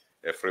static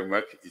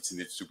framework. It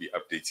needs to be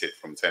updated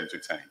from time to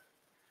time.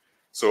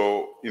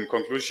 So in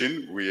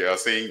conclusion, we are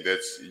saying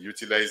that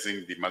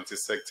utilizing the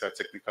multi-sector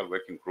technical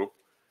working group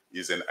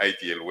is an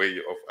ideal way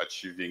of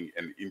achieving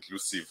an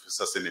inclusive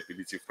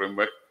sustainability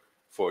framework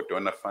for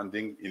donor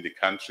funding in the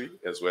country,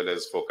 as well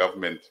as for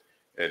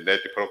government-led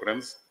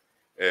programs.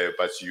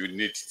 But you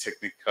need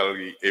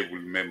technically able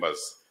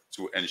members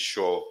to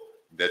ensure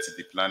that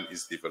the plan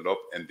is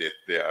developed and that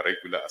there are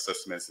regular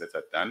assessments that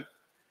are done.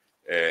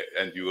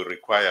 And you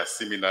require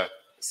similar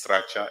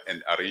structure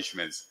and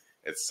arrangements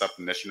at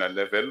sub-national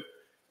level.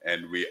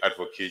 And we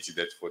advocate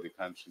that for the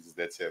countries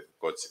that have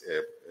got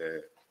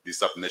the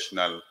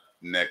sub-national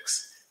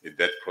NECs,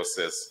 that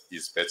process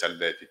is better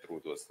led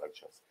through those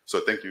structures. So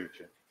thank you,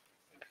 Chair.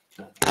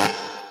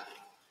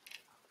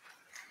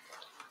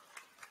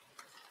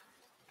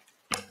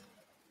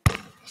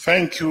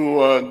 Thank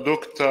you,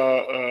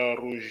 Dr.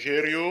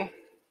 Rogério.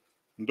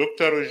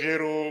 Dr.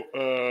 Rogério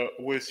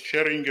was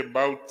sharing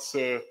about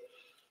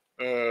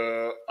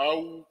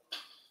how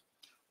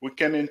we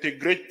can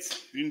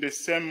integrate in the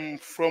same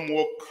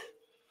framework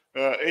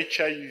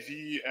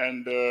HIV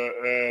and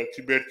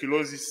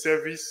tuberculosis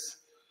service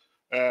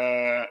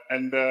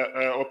and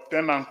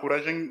obtain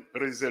encouraging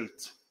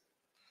results.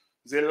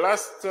 The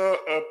last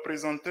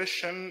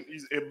presentation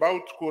is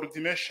about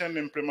coordination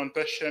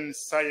implementation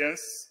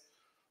science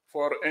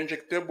for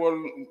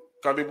injectable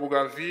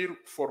cabotegravir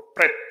for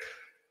PrEP.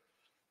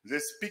 The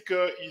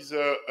speaker is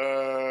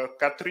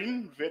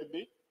Catherine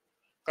Verde.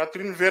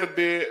 Catherine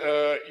Verde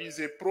is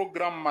a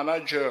program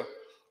manager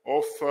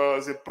of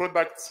the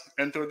product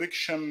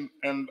introduction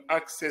and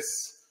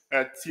access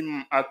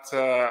team at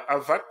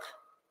AVAC.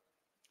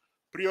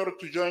 Prior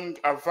to joining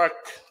AVAC,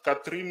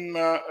 Catherine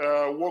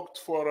worked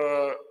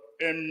for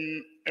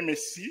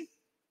MSC,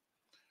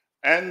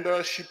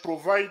 and she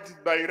provided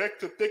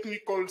direct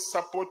technical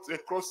support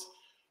across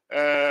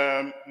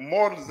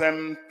more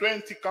than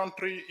 20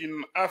 countries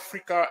in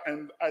Africa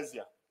and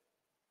Asia.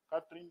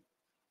 Catherine,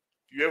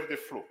 you have the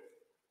floor.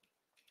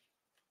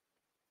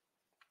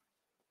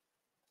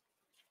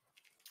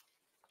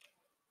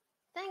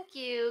 Thank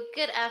you.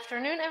 Good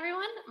afternoon,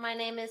 everyone. My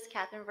name is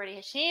Catherine Verde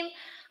Hashim.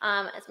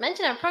 As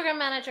mentioned, I'm Program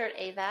Manager at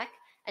AVAC,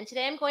 and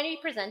today I'm going to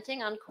be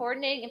presenting on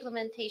coordinating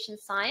implementation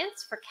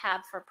science for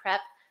CAB for PrEP,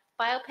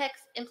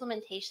 BioPEC's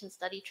implementation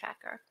study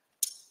tracker.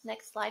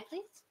 Next slide,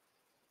 please.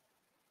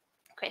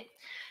 Okay,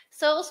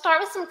 so we'll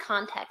start with some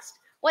context.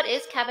 What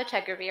is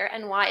cabotegravir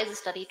and why is a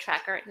study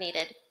tracker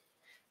needed?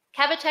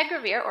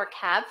 Cabotegravir, or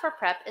CAB for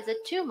PrEP, is a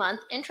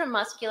 2-month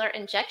intramuscular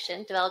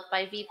injection developed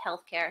by ViiV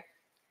Healthcare.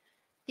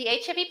 The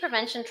HIV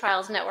Prevention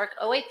Trials Network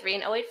 083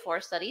 and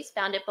 084 studies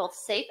found it both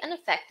safe and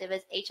effective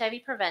as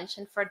HIV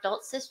prevention for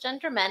adult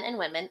cisgender men and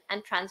women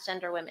and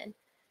transgender women,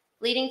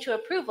 leading to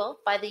approval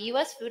by the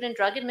U.S. Food and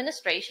Drug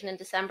Administration in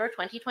December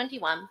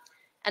 2021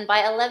 and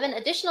by 11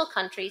 additional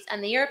countries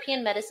and the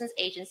European Medicines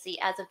Agency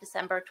as of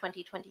December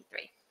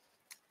 2023.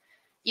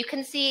 You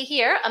can see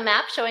here a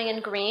map showing in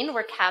green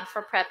where CAB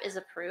for PrEP is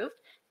approved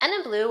and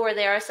in blue where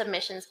there are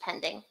submissions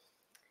pending.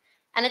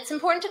 And it's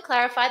important to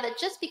clarify that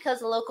just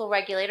because a local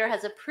regulator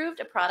has approved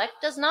a product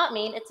does not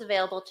mean it's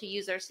available to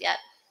users yet.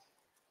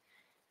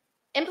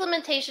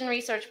 Implementation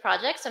research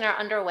projects are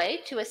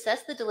underway to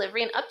assess the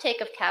delivery and uptake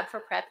of CAB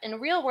for PrEP in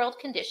real-world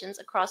conditions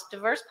across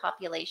diverse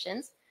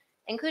populations,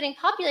 including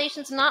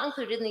populations not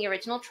included in the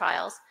original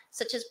trials,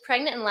 such as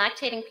pregnant and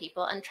lactating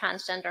people and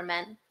transgender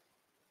men.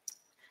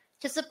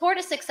 To support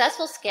a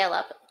successful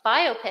scale-up,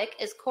 BioPEC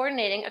is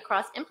coordinating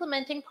across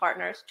implementing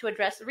partners to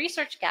address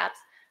research gaps,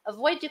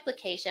 avoid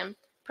duplication,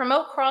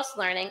 promote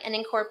cross-learning, and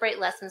incorporate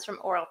lessons from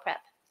oral PrEP.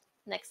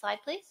 Next slide,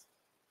 please.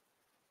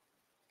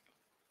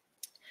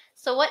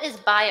 So what is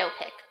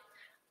BioPEC?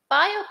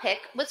 BioPEC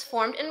was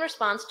formed in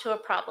response to a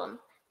problem,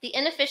 the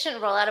inefficient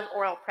rollout of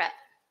oral PrEP.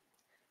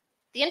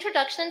 The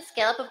introduction and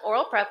scale-up of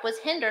oral PrEP was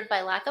hindered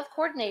by lack of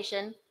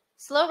coordination,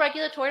 slow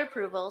regulatory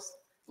approvals,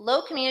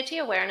 low community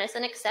awareness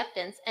and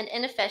acceptance, and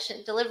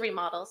inefficient delivery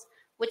models,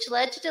 which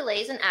led to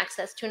delays in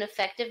access to an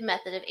effective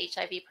method of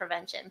HIV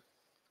prevention.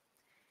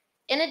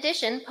 In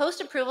addition,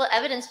 post-approval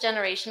evidence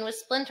generation was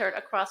splintered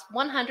across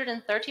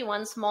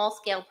 131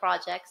 small-scale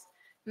projects,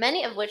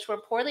 many of which were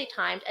poorly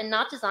timed and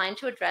not designed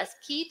to address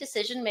key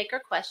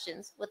decision-maker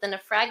questions within a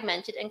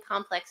fragmented and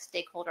complex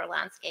stakeholder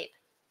landscape.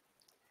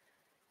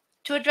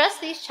 To address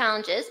these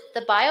challenges,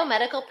 the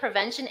Biomedical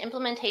Prevention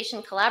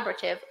Implementation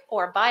Collaborative,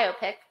 or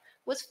BioPEC,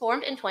 was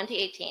formed in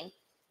 2018.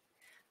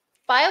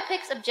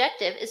 BioPEC's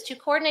objective is to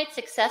coordinate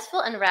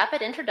successful and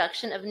rapid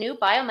introduction of new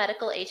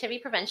biomedical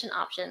HIV prevention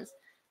options,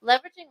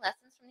 leveraging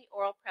lessons from the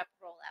oral PrEP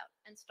rollout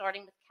and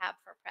starting with CAB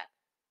for PrEP.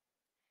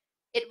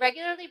 It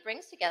regularly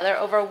brings together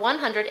over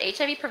 100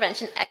 HIV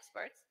prevention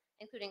experts,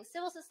 including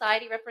civil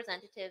society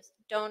representatives,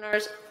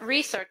 donors,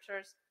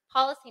 researchers,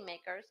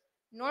 policymakers,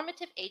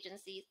 normative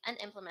agencies, and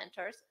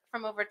implementers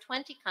from over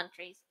 20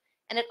 countries,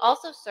 and it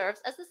also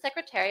serves as the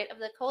secretariat of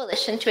the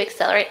Coalition to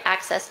Accelerate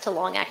Access to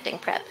Long-Acting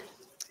PrEP.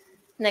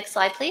 Next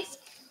slide, please.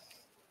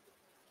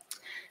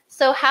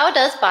 So how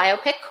does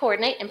BioPEC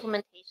coordinate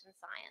implementation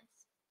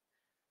science?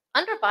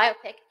 Under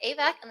BioPEC,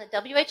 AVAC and the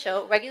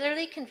WHO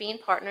regularly convene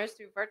partners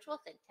through virtual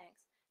think tanks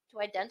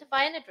to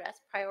identify and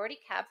address priority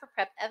CAB for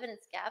PrEP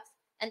evidence gaps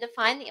and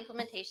define the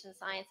implementation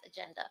science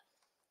agenda.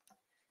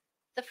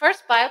 The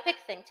first BioPEC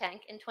think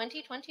tank in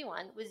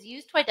 2021 was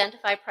used to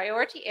identify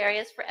priority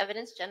areas for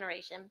evidence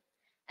generation,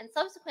 and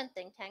subsequent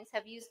think tanks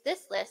have used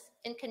this list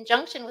in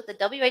conjunction with the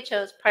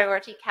WHO's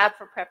priority CAB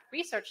for PrEP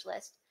research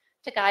list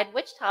to guide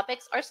which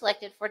topics are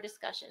selected for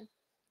discussion.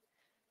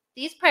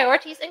 These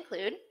priorities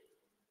include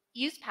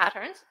use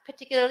patterns,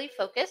 particularly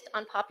focused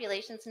on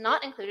populations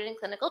not included in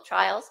clinical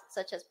trials,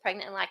 such as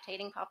pregnant and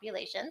lactating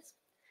populations,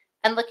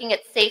 and looking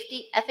at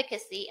safety,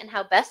 efficacy, and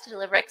how best to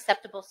deliver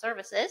acceptable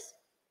services,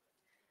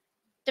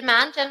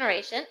 demand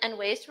generation and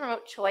ways to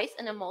promote choice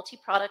in a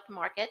multi-product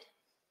market,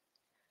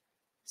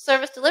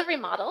 service delivery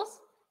models,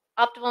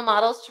 optimal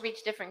models to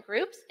reach different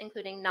groups,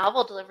 including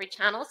novel delivery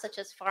channels such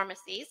as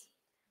pharmacies,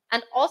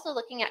 and also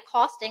looking at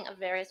costing of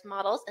various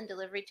models and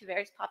delivery to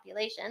various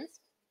populations,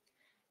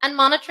 and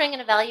monitoring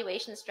and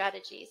evaluation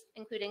strategies,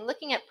 including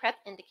looking at PrEP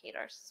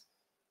indicators.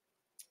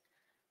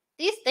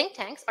 These think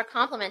tanks are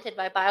complemented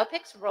by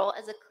BioPIC's role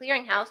as a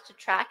clearinghouse to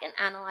track and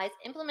analyze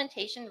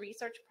implementation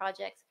research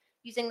projects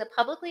using the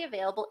publicly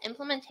available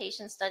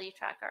Implementation Study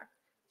Tracker,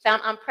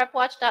 found on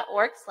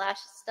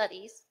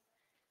prepwatch.org/studies,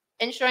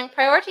 ensuring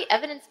priority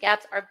evidence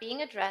gaps are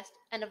being addressed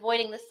and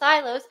avoiding the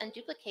silos and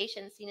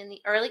duplication seen in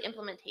the early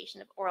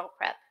implementation of oral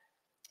prep.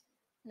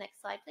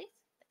 Next slide, please.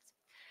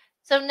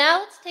 So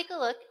now let's take a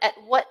look at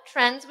what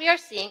trends we are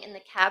seeing in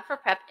the CAB for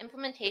PrEP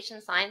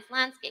implementation science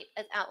landscape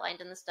as outlined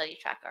in the study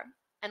tracker.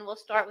 And we'll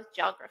start with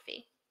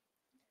geography.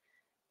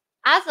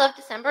 As of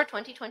December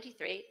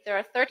 2023, there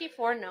are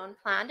 34 known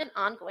planned and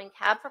ongoing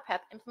CAB for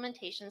PrEP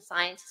implementation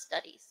science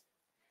studies.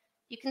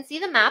 You can see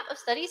the map of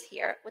studies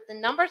here with the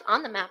numbers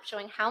on the map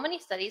showing how many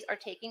studies are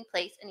taking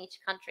place in each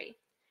country.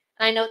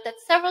 And I note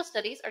that several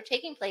studies are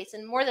taking place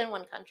in more than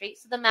one country,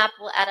 so the map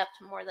will add up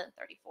to more than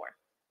 34.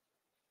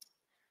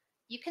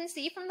 You can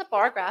see from the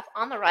bar graph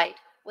on the right,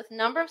 with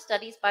number of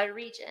studies by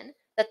region,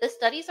 that the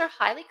studies are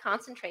highly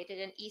concentrated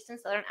in East and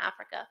Southern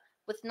Africa,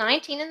 with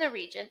 19 in the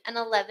region and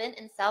 11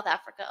 in South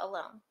Africa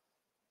alone.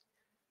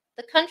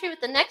 The country with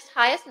the next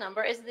highest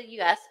number is the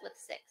US with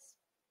 6.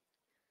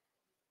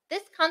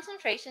 This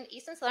concentration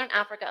East and Southern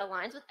Africa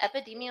aligns with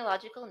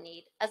epidemiological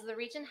need, as the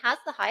region has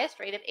the highest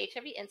rate of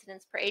HIV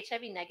incidence per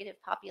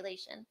HIV-negative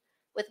population,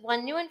 with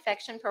 1 new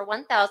infection per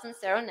 1,000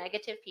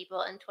 seronegative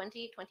people in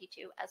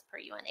 2022 as per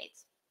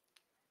UNAIDS.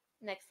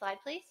 Next slide,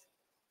 please.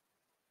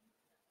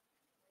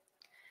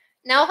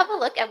 Now we'll have a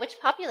look at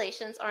which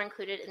populations are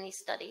included in these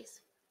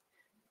studies.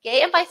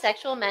 Gay and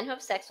bisexual men who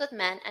have sex with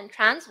men and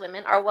trans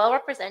women are well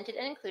represented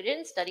and included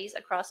in studies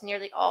across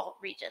nearly all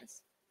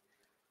regions.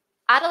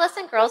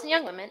 Adolescent girls and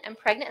young women and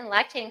pregnant and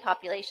lactating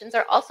populations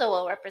are also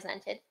well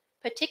represented,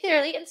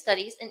 particularly in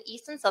studies in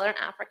East and Southern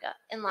Africa,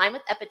 in line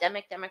with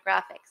epidemic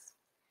demographics.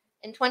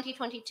 In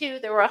 2022,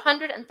 there were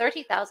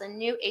 130,000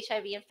 new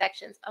HIV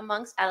infections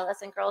amongst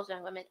adolescent girls and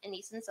young women in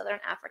East and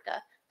Southern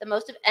Africa, the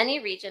most of any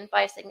region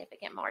by a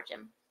significant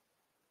margin.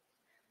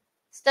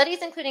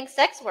 Studies including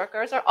sex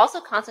workers are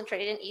also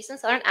concentrated in East and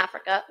Southern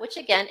Africa, which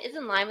again is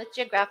in line with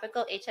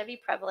geographical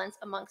HIV prevalence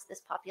amongst this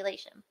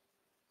population.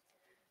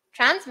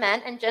 Trans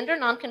men and gender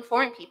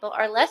non-conforming people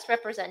are less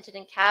represented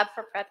in CAB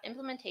for PrEP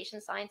implementation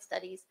science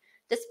studies,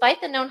 despite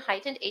the known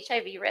heightened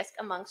HIV risk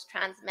amongst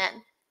trans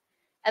men.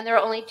 And there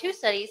are only 2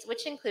 studies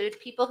which include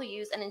people who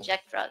use and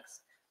inject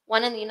drugs,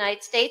 one in the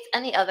United States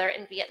and the other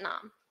in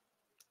Vietnam.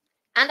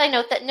 And I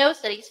note that no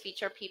studies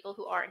feature people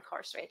who are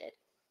incarcerated.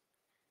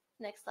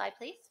 Next slide,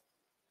 please.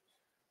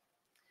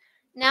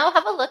 Now we'll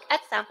have a look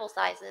at sample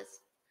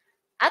sizes.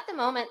 At the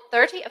moment,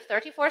 30 of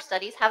 34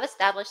 studies have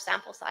established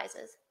sample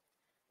sizes.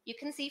 You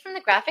can see from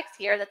the graphics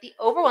here that the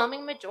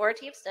overwhelming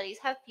majority of studies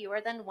have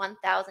fewer than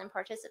 1,000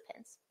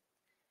 participants.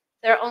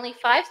 There are only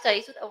 5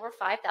 studies with over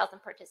 5,000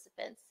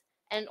 participants.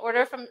 And in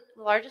order from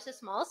largest to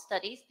smallest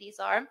studies, these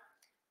are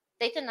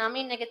Tete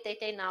Nami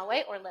Negetete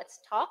Nawe, or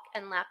Let's Talk,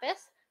 and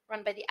Lapis,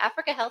 run by the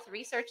Africa Health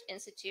Research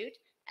Institute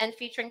and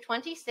featuring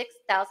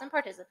 26,000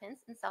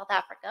 participants in South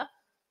Africa.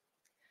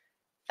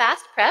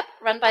 Fast PrEP,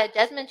 run by the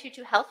Desmond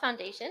Tutu Health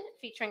Foundation,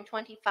 featuring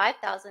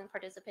 25,000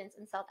 participants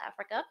in South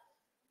Africa.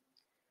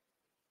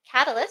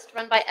 Catalyst,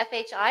 run by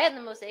FHI and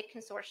the Mosaic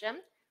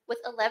Consortium, with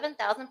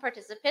 11,000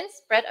 participants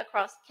spread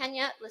across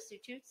Kenya,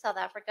 Lesotho, South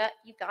Africa,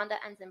 Uganda,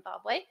 and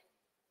Zimbabwe.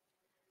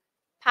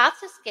 Path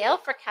to Scale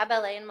for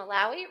Kabele in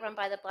Malawi, run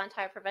by the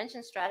Blantyre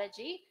Prevention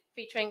Strategy,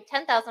 featuring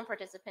 10,000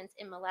 participants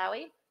in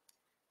Malawi.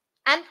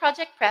 And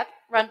Project PrEP,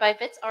 run by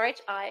WITS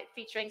RHI,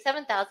 featuring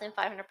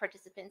 7,500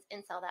 participants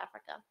in South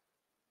Africa.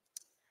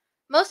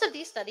 Most of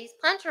these studies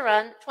plan to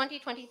run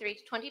 2023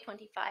 to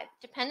 2025,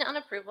 dependent on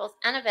approvals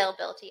and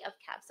availability of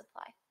CAB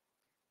supply.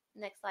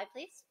 Next slide,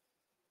 please.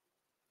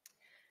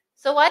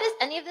 So why does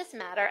any of this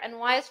matter, and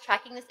why is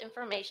tracking this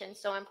information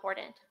so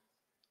important?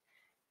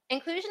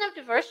 Inclusion of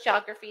diverse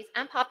geographies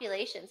and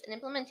populations in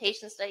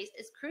implementation studies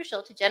is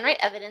crucial to generate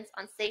evidence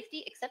on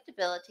safety,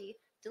 acceptability,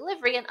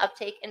 delivery, and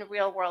uptake in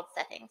real-world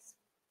settings.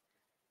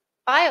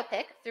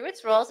 BioPIC, through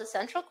its role as a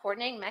central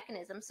coordinating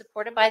mechanism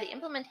supported by the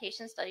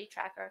Implementation Study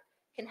Tracker,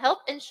 can help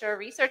ensure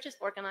research is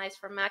organized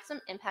for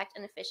maximum impact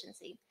and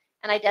efficiency,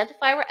 and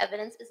identify where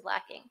evidence is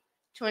lacking,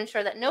 to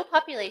ensure that no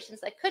populations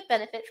that could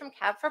benefit from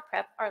CAB for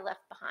PrEP are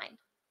left behind.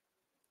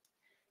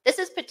 This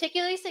is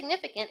particularly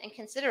significant in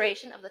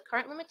consideration of the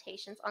current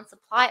limitations on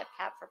supply of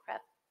CAB for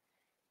PrEP.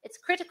 It's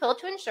critical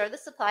to ensure the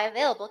supply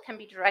available can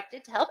be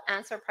directed to help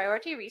answer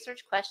priority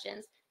research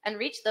questions and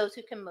reach those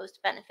who can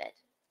most benefit.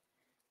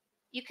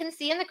 You can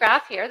see in the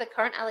graph here the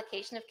current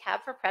allocation of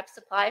CAB for PrEP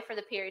supply for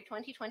the period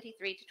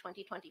 2023 to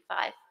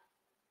 2025.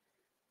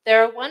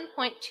 There are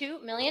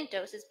 1.2 million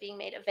doses being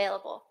made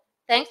available,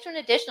 thanks to an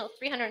additional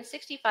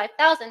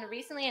 365,000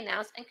 recently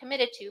announced and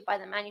committed to by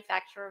the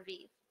manufacturer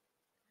ViiV.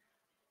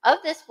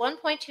 Of this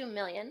 1.2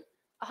 million,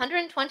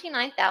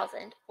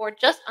 129,000, or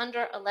just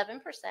under 11%,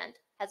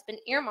 has been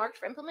earmarked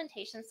for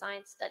implementation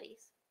science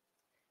studies.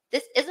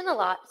 This isn't a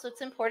lot, so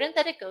it's important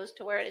that it goes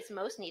to where it is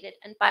most needed,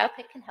 and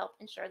BioPIC can help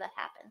ensure that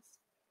happens.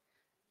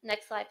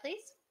 Next slide,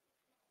 please.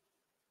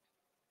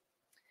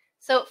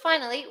 So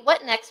finally,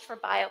 what next for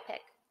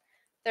BioPIC?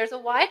 There's a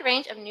wide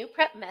range of new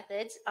PrEP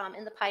methods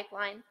in the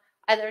pipeline,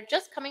 either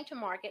just coming to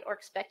market or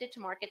expected to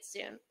market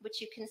soon,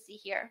 which you can see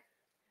here.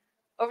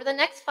 Over the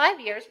next 5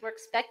 years, we're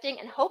expecting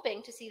and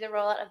hoping to see the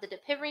rollout of the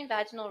dapivirine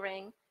vaginal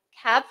ring,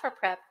 CAB for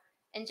PrEP,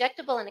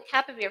 injectable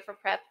lenacapavir for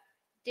PrEP,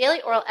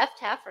 daily oral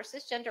FTAF for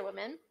cisgender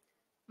women,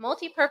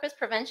 multi-purpose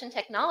prevention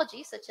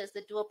technology such as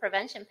the dual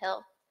prevention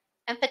pill,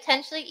 and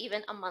potentially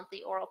even a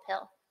monthly oral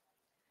pill.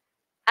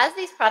 As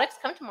these products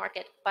come to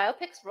market,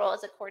 BioPic's role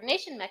as a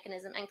coordination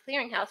mechanism and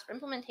clearinghouse for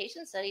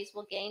implementation studies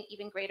will gain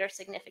even greater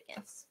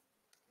significance.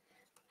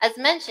 As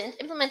mentioned,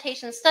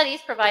 implementation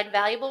studies provide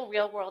valuable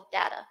real-world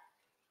data.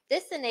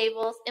 This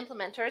enables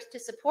implementers to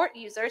support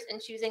users in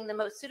choosing the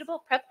most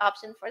suitable PrEP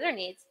option for their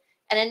needs,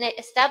 and in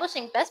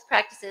establishing best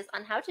practices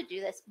on how to do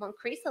this will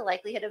increase the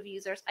likelihood of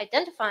users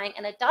identifying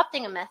and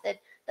adopting a method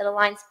that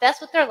aligns best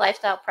with their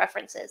lifestyle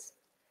preferences.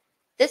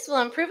 This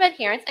will improve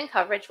adherence and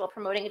coverage while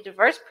promoting a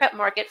diverse PrEP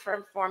market for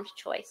informed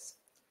choice.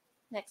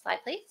 Next slide,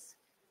 please.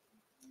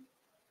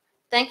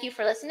 Thank you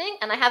for listening,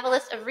 and I have a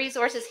list of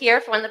resources here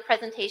for when the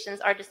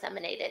presentations are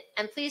disseminated.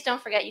 And please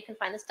don't forget you can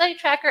find the study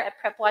tracker at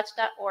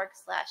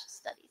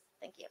prepwatch.org/studies.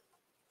 Thank you.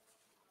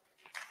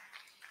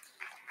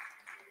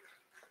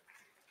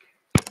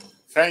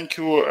 Thank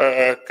you,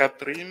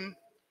 Catherine.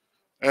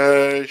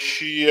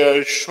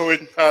 She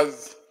showed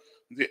us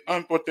the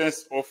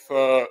importance of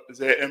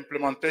the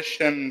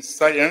implementation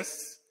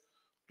science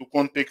to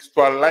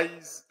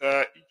contextualize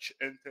each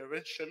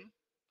intervention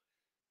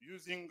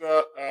using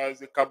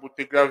the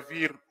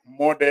cabotegravir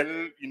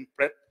model in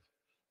PrEP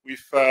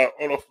with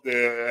all of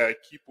the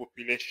key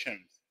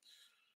populations.